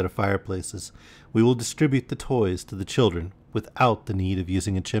stoves instead of fireplaces, we will distribute the toys to the children without the need of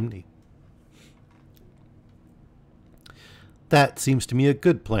using a chimney." "That seems to me a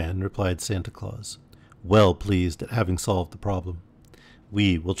good plan," replied Santa Claus, well pleased at having solved the problem.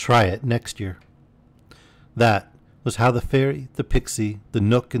 "We will try it next year." That was how the fairy, the pixie, the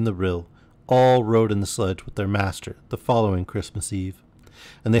Nook, and the Rill all rode in the sledge with their master the following Christmas Eve,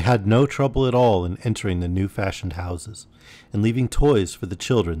 and they had no trouble at all in entering the new-fashioned houses and leaving toys for the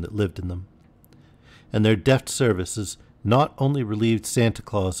children that lived in them. And their deft services not only relieved Santa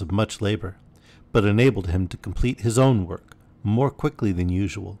Claus of much labor, but enabled him to complete his own work more quickly than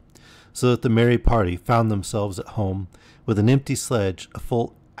usual, so that the merry party found themselves at home with an empty sledge a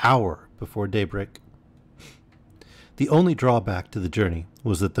full hour before daybreak. The only drawback to the journey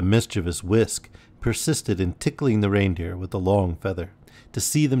was that the mischievous Whisk persisted in tickling the reindeer with a long feather to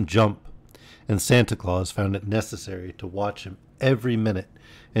see them jump, and Santa Claus found it necessary to watch him every minute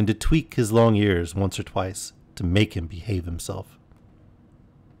and to tweak his long ears once or twice to make him behave himself.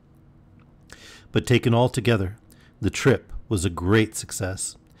 But taken all together, the trip was a great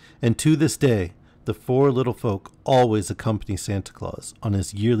success, and to this day the four little folk always accompany Santa Claus on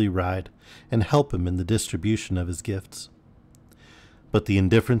his yearly ride and help him in the distribution of his gifts. But the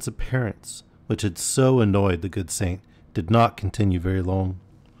indifference of parents, which had so annoyed the good saint, did not continue very long.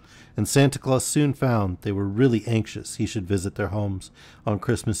 and Santa Claus soon found they were really anxious he should visit their homes on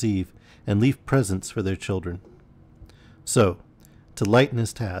Christmas Eve and leave presents for their children. So, to lighten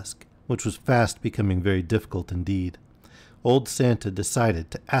his task, which was fast becoming very difficult indeed, old Santa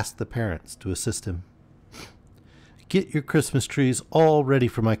decided to ask the parents to assist him. "Get your Christmas trees all ready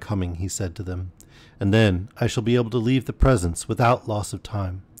for my coming," he said to them, "and then I shall be able to leave the presents without loss of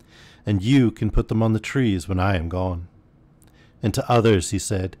time, and you can put them on the trees when I am gone. And to others," he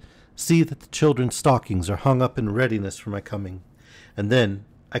said, "see that the children's stockings are hung up in readiness for my coming, and then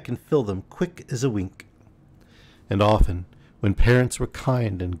I can fill them quick as a wink." And often, when parents were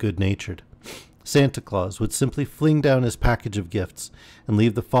kind and good-natured, Santa Claus would simply fling down his package of gifts and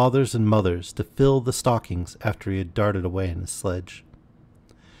leave the fathers and mothers to fill the stockings after he had darted away in his sledge.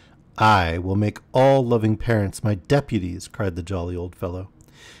 "I will make all loving parents my deputies," cried the jolly old fellow,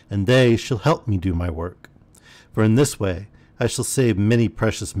 "and they shall help me do my work. For in this way I shall save many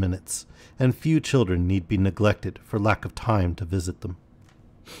precious minutes, and few children need be neglected for lack of time to visit them."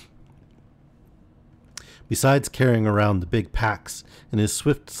 Besides carrying around the big packs in his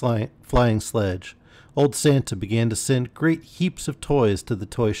swift flying sledge, old Santa began to send great heaps of toys to the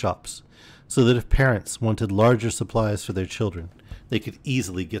toy shops, so that if parents wanted larger supplies for their children, they could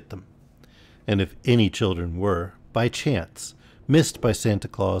easily get them. And if any children were, by chance, missed by Santa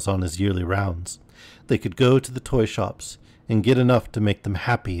Claus on his yearly rounds, they could go to the toy shops and get enough to make them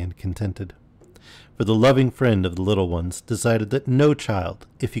happy and contented. For the loving friend of the little ones decided that no child,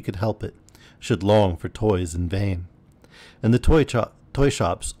 if he could help it, should long for toys in vain. And the toy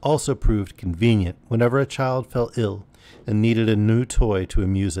shops also proved convenient whenever a child fell ill and needed a new toy to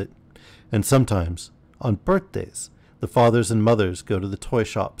amuse it. And sometimes, on birthdays, the fathers and mothers go to the toy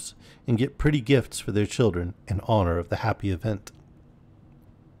shops and get pretty gifts for their children in honor of the happy event.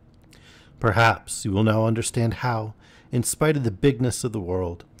 Perhaps you will now understand how, in spite of the bigness of the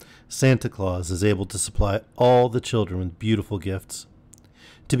world, Santa Claus is able to supply all the children with beautiful gifts.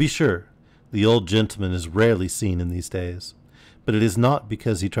 To be sure, the old gentleman is rarely seen in these days, but it is not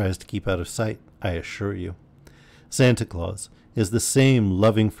because he tries to keep out of sight, I assure you. Santa Claus is the same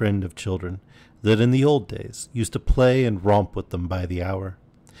loving friend of children that in the old days used to play and romp with them by the hour,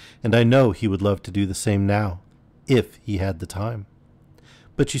 and I know he would love to do the same now, if he had the time.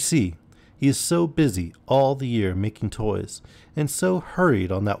 But you see, he is so busy all the year making toys, and so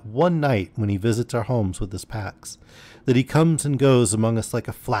hurried on that one night when he visits our homes with his packs, that he comes and goes among us like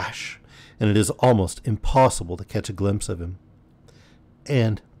a flash, and it is almost impossible to catch a glimpse of him.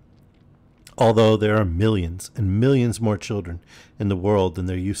 And although there are millions and millions more children in the world than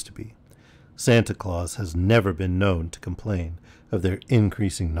there used to be, Santa Claus has never been known to complain of their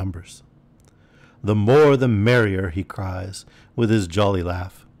increasing numbers. "The more the merrier," he cries, with his jolly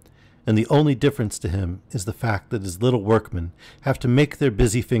laugh. And the only difference to him is the fact that his little workmen have to make their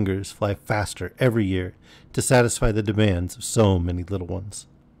busy fingers fly faster every year to satisfy the demands of so many little ones.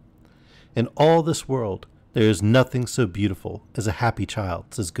 In all this world, there is nothing so beautiful as a happy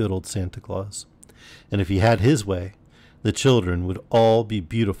child, says good old Santa Claus. And if he had his way, the children would all be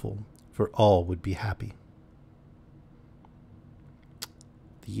beautiful, for all would be happy.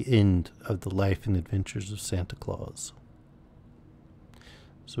 The end of the life and adventures of Santa Claus.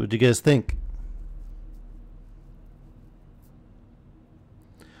 So what do you guys think?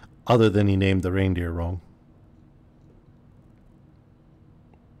 Other than he named the reindeer wrong.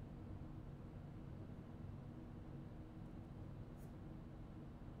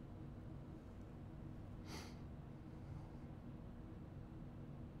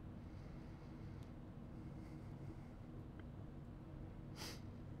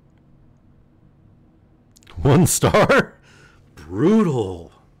 One star?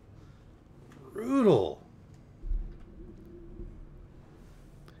 Brutal. Brutal.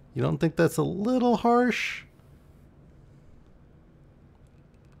 You don't think that's a little harsh?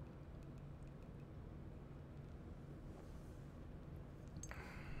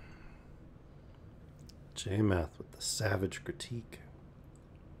 J-Math with the savage critique.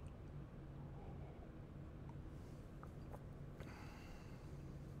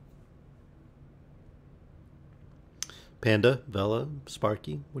 Panda, Bella,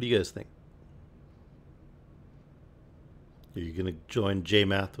 Sparky, what do you guys think? Are you going to join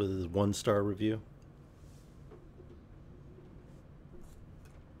J-Math with his 1-star review?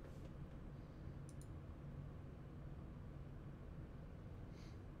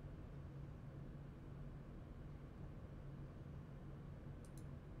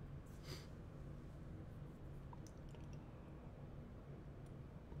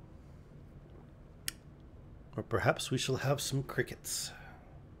 Or perhaps we shall have some crickets.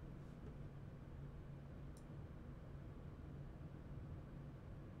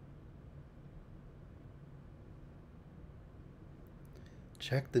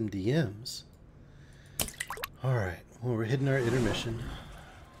 Check them DMs. Alright, well, we're hitting our intermission.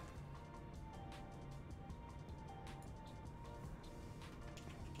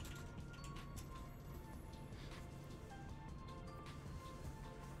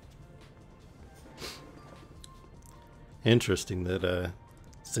 Interesting that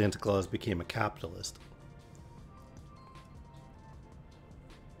Santa Claus became a capitalist.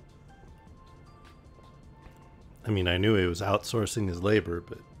 I mean, I knew he was outsourcing his labor,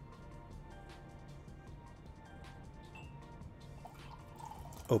 but...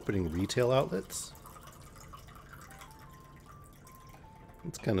 Opening retail outlets?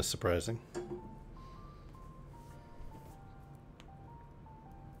 It's kind of surprising.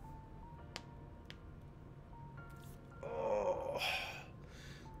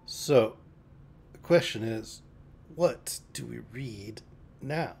 So, the question is, what do we read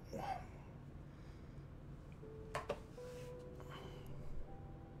now?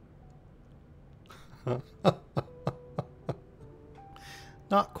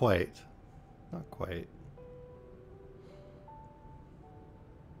 Not quite. Not quite.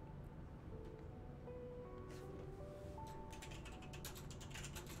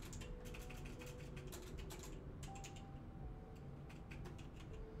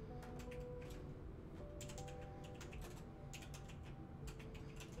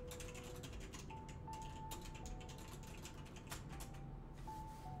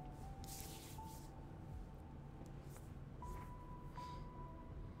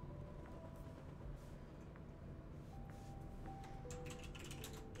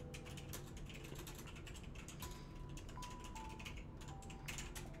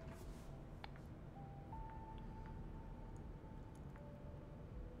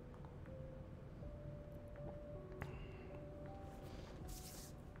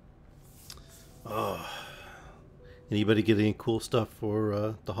 Anybody get any cool stuff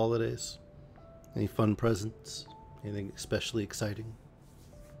for the holidays? Any fun presents? Anything especially exciting?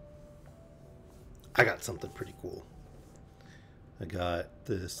 I got something pretty cool. I got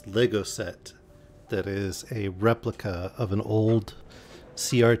this Lego set that is a replica of an old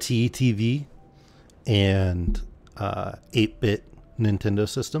CRT TV and 8-bit Nintendo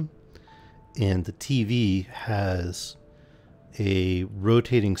system. And the TV has a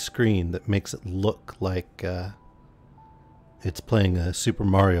rotating screen that makes it look like it's playing a Super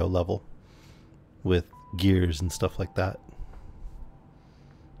Mario level with gears and stuff like that.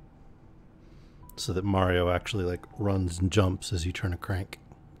 So that Mario actually like runs and jumps as you turn a crank.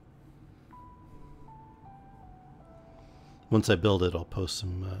 Once I build it, I'll post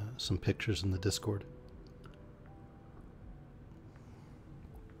some pictures in the Discord.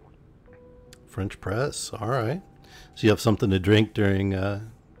 French press, all right. So you have something to drink during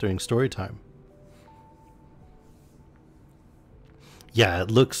story time. Yeah,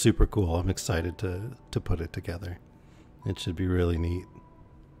 it looks super cool. I'm excited to put it together. It should be really neat.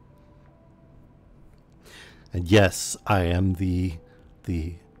 And yes, I am the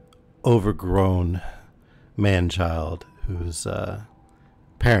overgrown man-child whose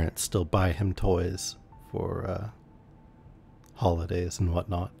parents still buy him toys for holidays and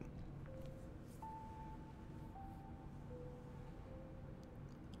whatnot.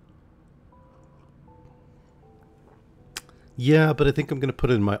 Yeah, but I think I'm going to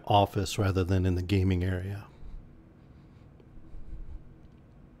put it in my office rather than in the gaming area.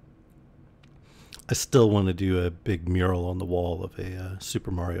 I still want to do a big mural on the wall of a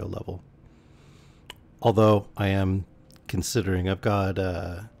Super Mario level. Although I am considering, I've got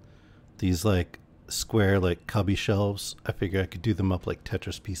these like square like cubby shelves. I figure I could do them up like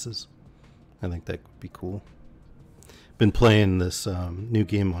Tetris pieces. I think that would be cool. Been playing this new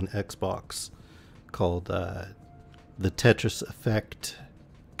game on Xbox called the Tetris Effect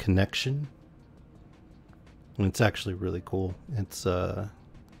Connection. And it's actually really cool. It's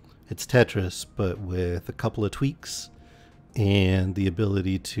Tetris, but with a couple of tweaks and the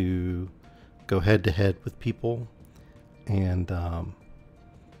ability to go head to head with people. And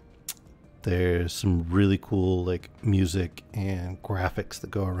there's some really cool like music and graphics that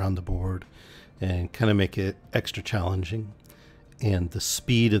go around the board and kind of make it extra challenging. And the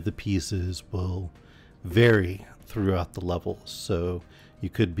speed of the pieces will vary throughout the levels. So you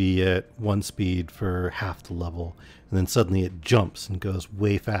could be at one speed for half the level, and then suddenly it jumps and goes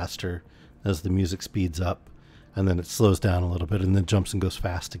way faster as the music speeds up, and then it slows down a little bit and then jumps and goes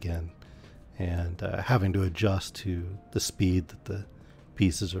fast again. And having to adjust to the speed that the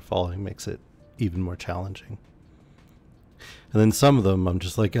pieces are falling makes it even more challenging. And then some of them I'm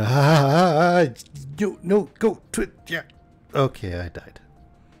just like, no, go, yeah. Okay, I died.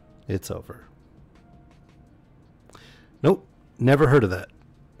 It's over. Nope, Never heard of that.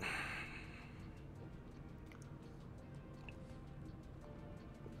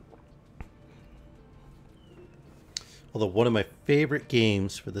 Although one of my favorite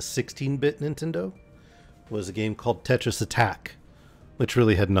games for the 16-bit Nintendo was a game called Tetris Attack, which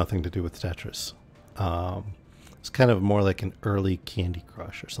really had nothing to do with Tetris. It's kind of more like an early Candy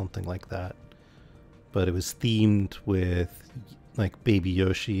Crush or something like that. But it was themed with like Baby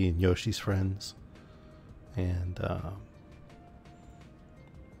Yoshi and Yoshi's friends. And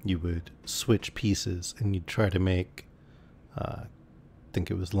you would switch pieces and you'd try to make, I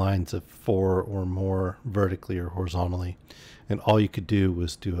think it was lines of 4 or more vertically or horizontally. And all you could do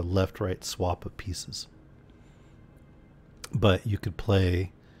was do a left-right swap of pieces. But you could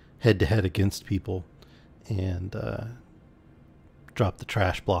play head-to-head against people and drop the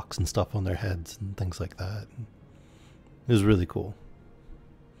trash blocks and stuff on their heads and things like that. It was really cool.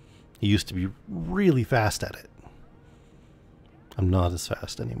 He used to be really fast at it. I'm not as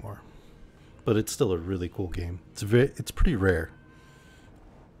fast anymore, but it's still a really cool game. It's pretty rare,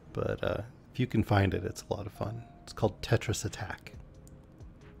 but if you can find it, it's a lot of fun. It's called Tetris Attack.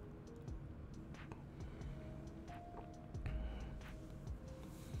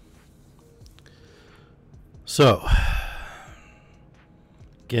 So,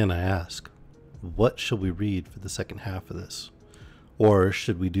 again, I ask, what shall we read for the second half of this? Or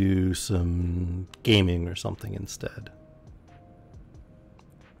should we do some gaming or something instead?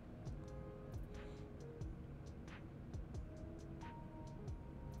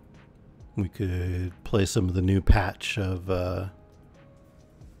 We could play some of the new patch of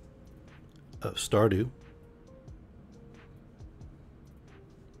Stardew.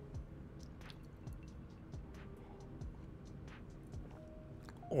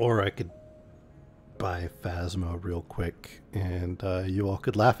 Or I could buy Phasmo real quick, and you all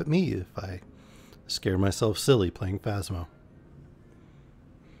could laugh at me if I scare myself silly playing Phasmo.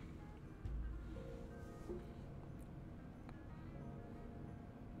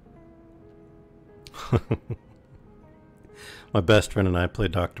 My best friend and I play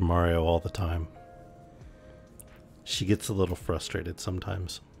Dr. Mario all the time. She gets a little frustrated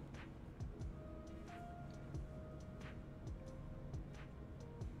sometimes.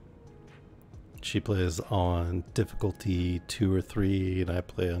 She plays on difficulty 2 or 3, and I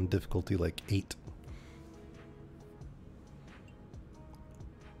play on difficulty like 8.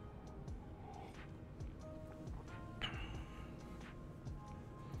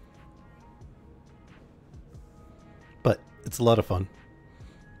 But it's a lot of fun.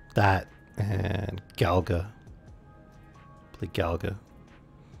 That and Galga. Play Galga.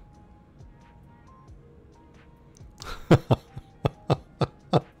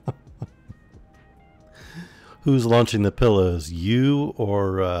 Who's launching the pillows, you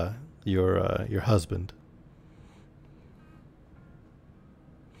or your husband?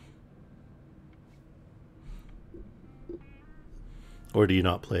 Or do you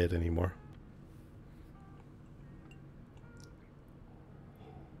not play it anymore?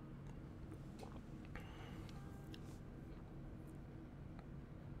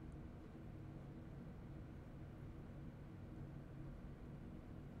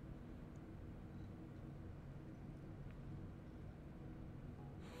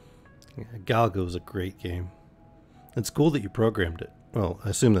 Yeah, Galga was a great game. It's cool that you programmed it. Well, I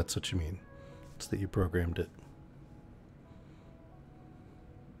assume that's what you mean. It's that you programmed it.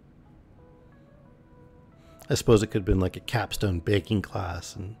 I suppose it could have been like a capstone baking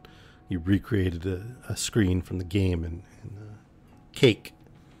class and you recreated a screen from the game and cake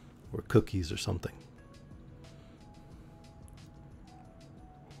or cookies or something.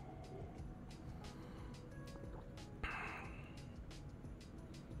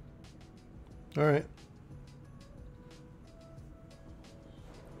 All right.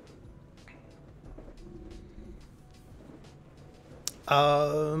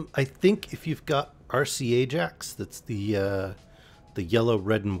 I think if you've got RCA jacks, that's the yellow,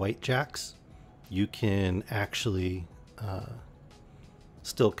 red, and white jacks, you can actually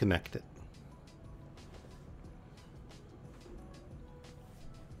still connect it.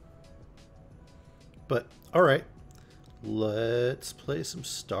 But all right, let's play some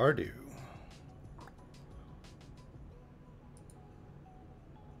Stardew.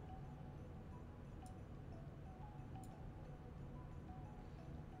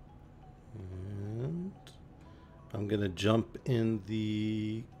 I'm going to jump in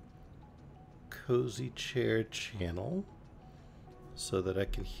the Cozy Chair channel so that I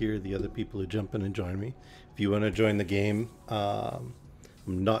can hear the other people who jump in and join me. If you want to join the game, I'm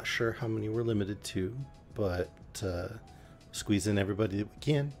not sure how many we're limited to, but squeeze in everybody that we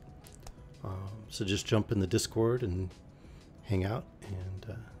can. So just jump in the Discord and hang out,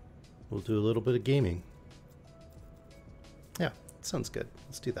 and we'll do a little bit of gaming. Yeah, sounds good.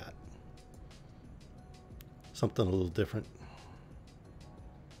 Let's do that. Something a little different.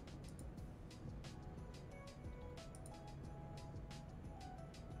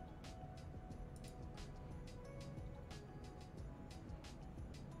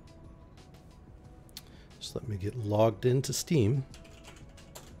 Just let me get logged into Steam.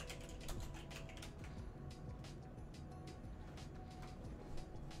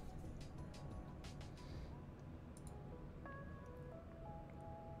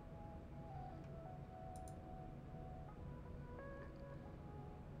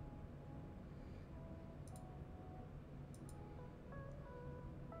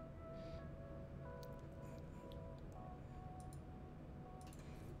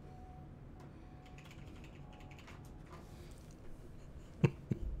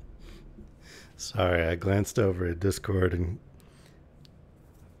 Sorry, I glanced over at Discord and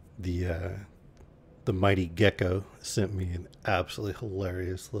the mighty gecko sent me an absolutely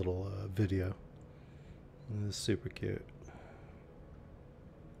hilarious little video. It was super cute.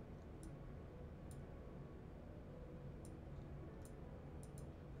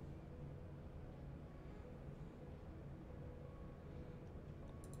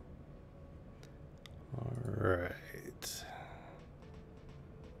 All right.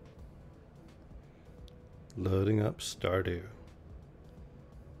 Loading up Stardew.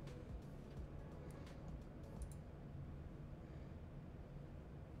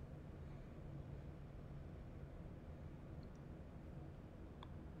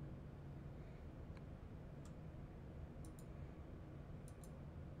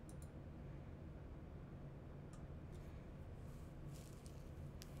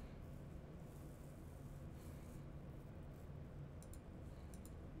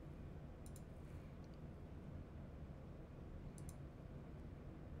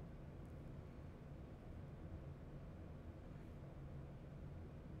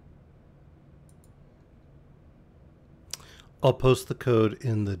 I'll post the code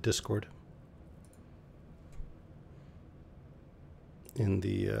in the Discord. In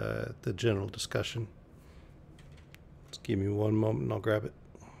the general discussion. Just give me one moment and I'll grab it.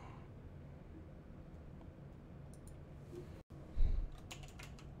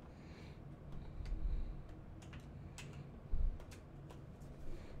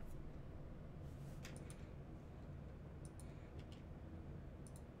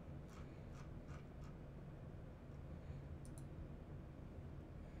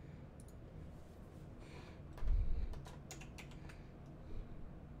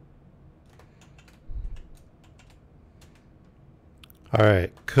 All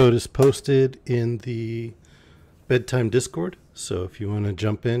right, code is posted in the bedtime Discord. So if you want to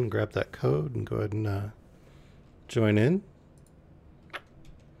jump in, grab that code and go ahead and join in.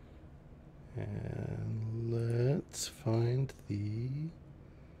 And let's find the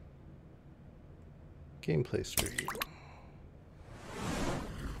gameplay stream.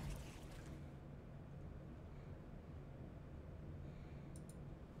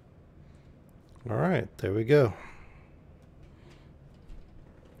 All right, there we go.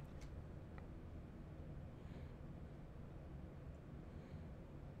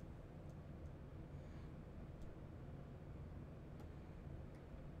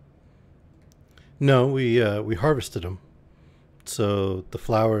 No, we harvested them. So the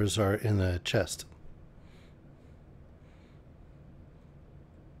flowers are in a chest.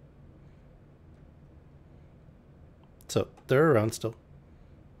 So they're around still.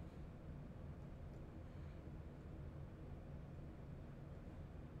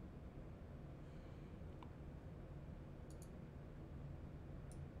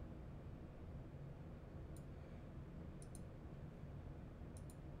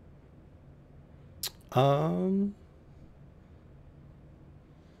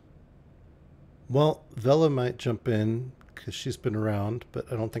 Well, Vela might jump in because she's been around, but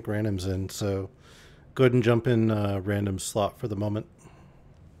I don't think Random's in. So go ahead and jump in Random's slot for the moment.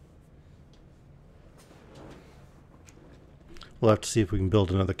 We'll have to see if we can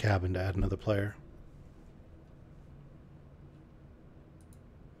build another cabin to add another player.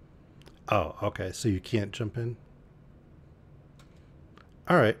 Oh, okay. So you can't jump in?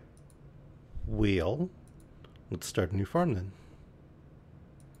 All right. Let's start a new farm then.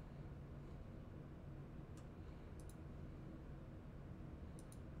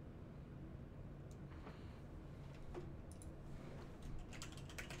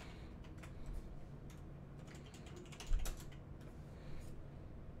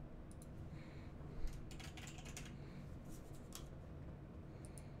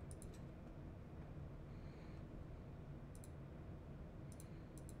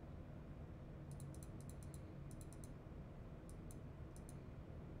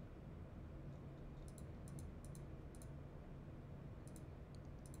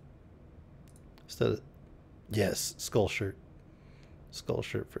 Is that it? Yes, skull shirt. Skull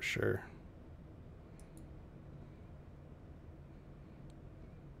shirt for sure.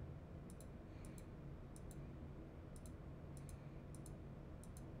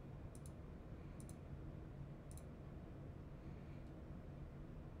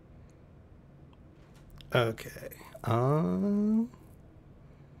 Okay. The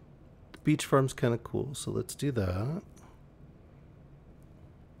beach farm's kind of cool, so let's do that.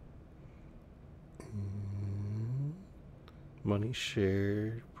 Money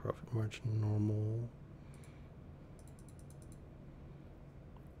shared, profit margin normal.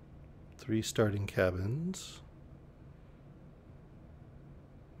 3 starting cabins.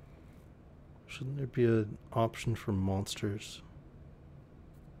 Shouldn't there be an option for monsters?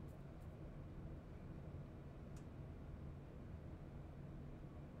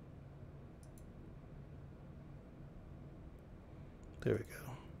 There we go.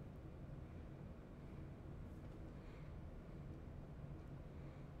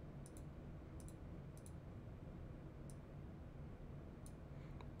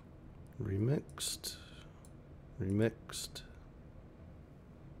 Remixed. Remixed.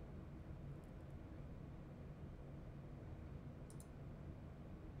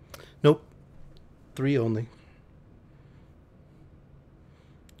 Nope. 3 only.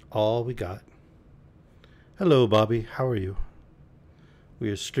 All we got. Hello, Bobby. How are you? We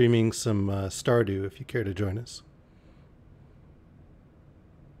are streaming some Stardew if you care to join us.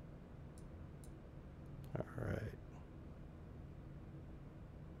 All right.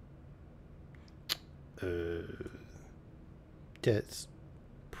 That's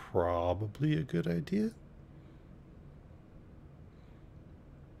probably a good idea.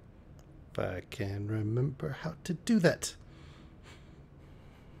 If I can remember how to do that.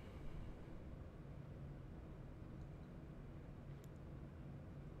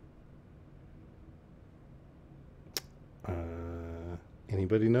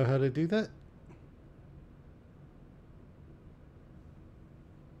 Anybody know how to do that?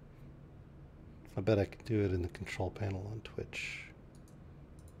 I bet I can do it in the control panel on Twitch.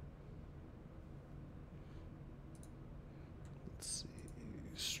 Let's see,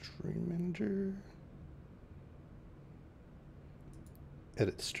 Stream Manager.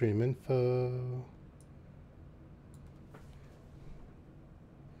 Edit stream info.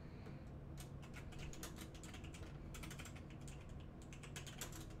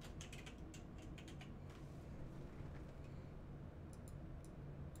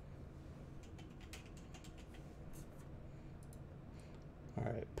 All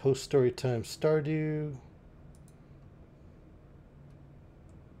right, post story time Stardew.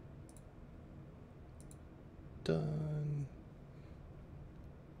 Done.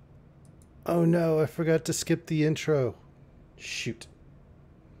 Oh no, I forgot to skip the intro. Shoot.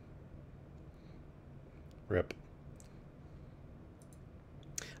 Rip.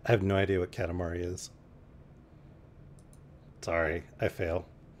 I have no idea what Katamari is. Sorry, I fail.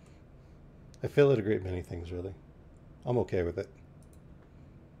 I fail at a great many things, really. I'm okay with it.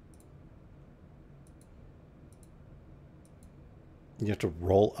 You have to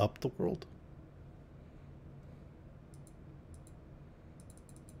roll up the world?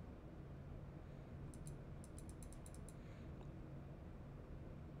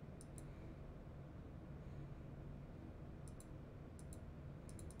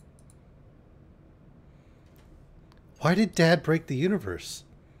 Why did Dad break the universe?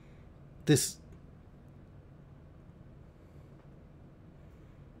 This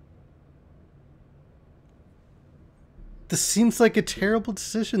seems like a terrible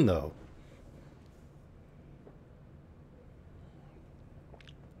decision, though.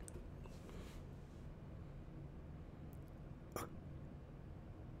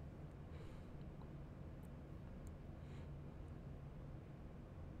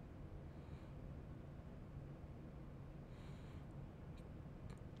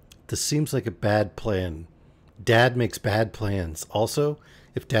 This seems like a bad plan. Dad makes bad plans. Also,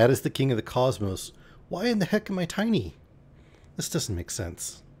 if Dad is the king of the cosmos, why in the heck am I tiny? This doesn't make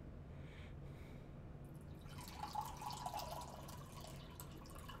sense.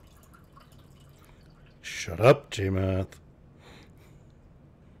 Shut up, J-Math.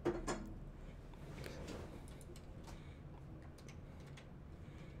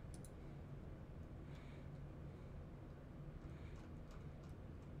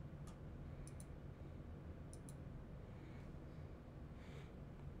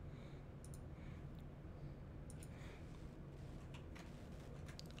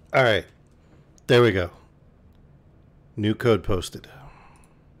 All right, there we go. New code posted.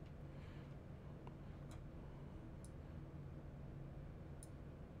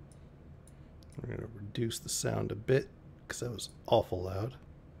 We're going to reduce the sound a bit because that was awful loud.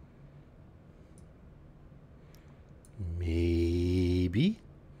 Maybe.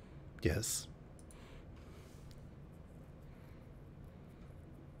 Yes.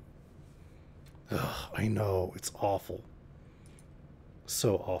 Ugh, I know. It's awful.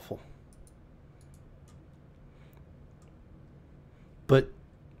 So awful. But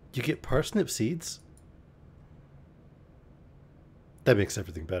you get parsnip seeds? That makes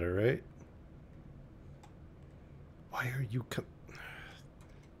everything better, right? Why are you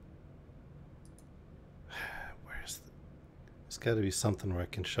Where's there's got to be something where I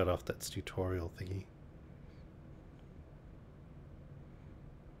can shut off that tutorial thingy.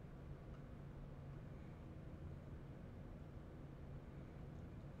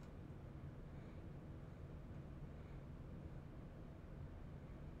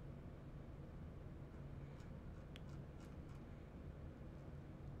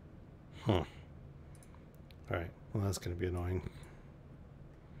 Huh. Alright, well that's going to be annoying.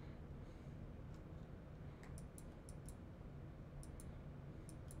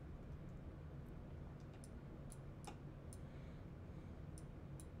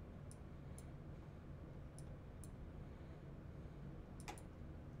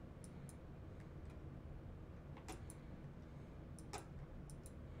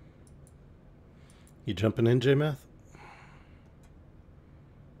 You jumping in, J-Math?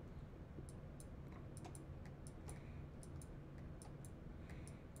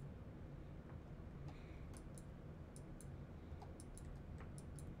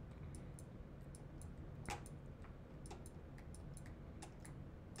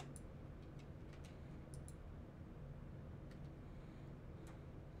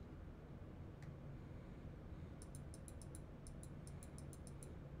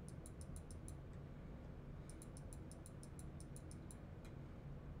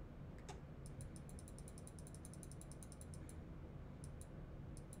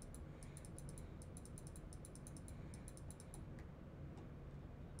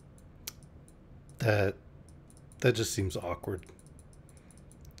 That just seems awkward.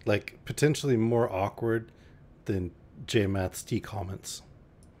 Like, potentially more awkward than J-Math's T comments.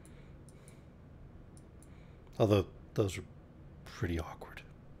 Although, those are pretty awkward.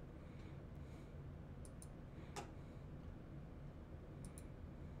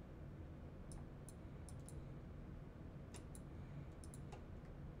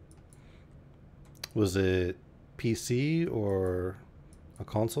 Was it PC or a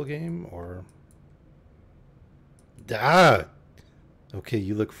console game or... Ah! Okay,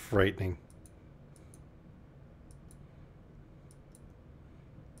 you look frightening.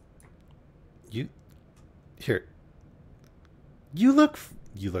 You... Here. You look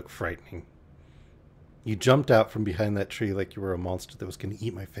frightening. You jumped out from behind that tree like you were a monster that was going to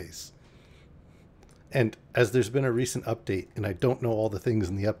eat my face. And as there's been a recent update, and I don't know all the things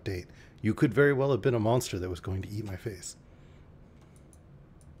in the update, you could very well have been a monster that was going to eat my face.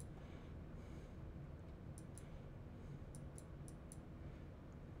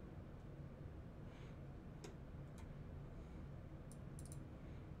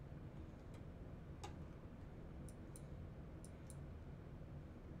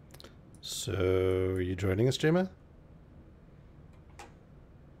 So, are you joining us, J-Math?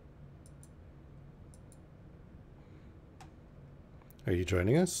 Are you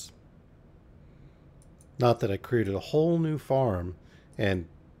joining us? Not that I created a whole new farm and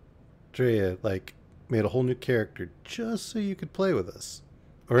Drea, like, made a whole new character just so you could play with us.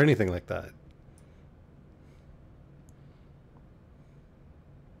 Or anything like that.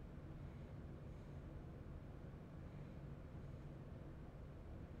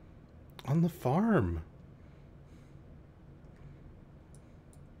 On the farm.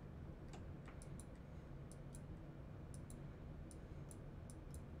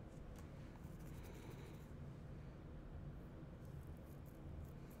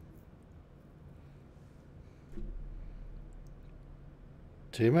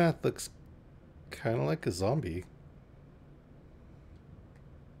 J-Math looks kind of like a zombie.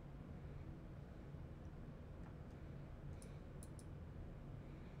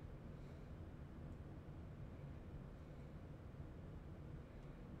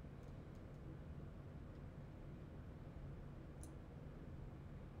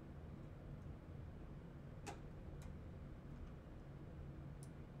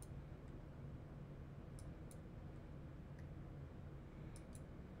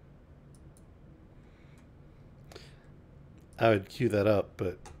 I would cue that up,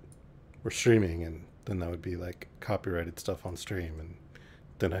 but we're streaming, and then that would be like copyrighted stuff on stream, and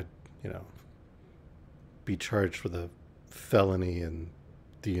then I'd, be charged with a felony in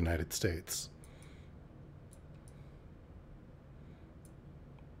the United States.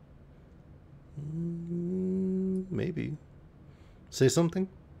 Maybe. Say something?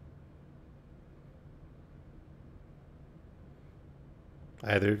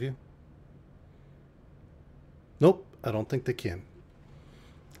 Either of you? Nope, I don't think they can.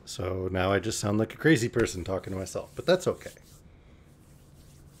 So now I just sound like a crazy person talking to myself, but that's okay.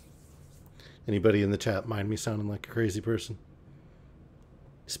 Anybody in the chat mind me sounding like a crazy person?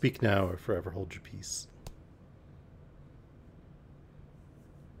 Speak now or forever hold your peace.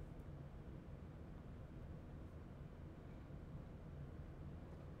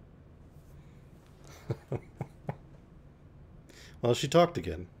 Well, she talked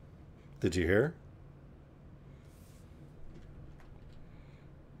again. Did you hear?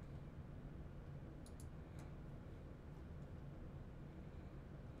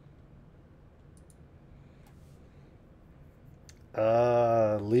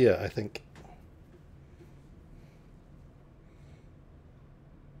 Leah, I think.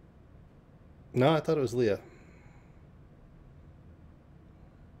 No, I thought it was Leah.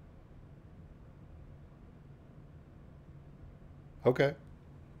 Okay.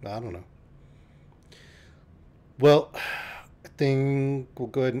 I don't know. Well, I think we'll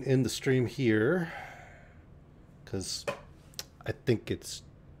go ahead and end the stream here because I think it's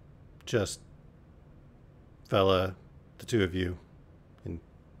just fella, the two of you, and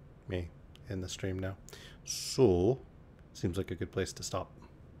me in the stream now. So, seems like a good place to stop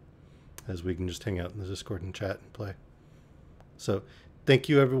as we can just hang out in the Discord and chat and play. So, thank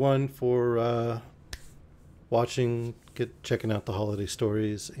you everyone for watching, checking out the holiday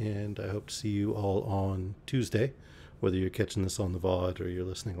stories, and I hope to see you all on Tuesday, whether you're catching this on the VOD or you're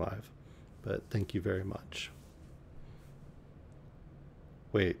listening live. But thank you very much.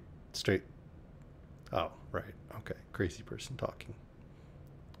 Wait, straight. Oh, right. Okay. Crazy person talking.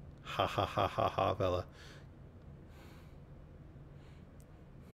 Ha ha ha ha ha, Bella.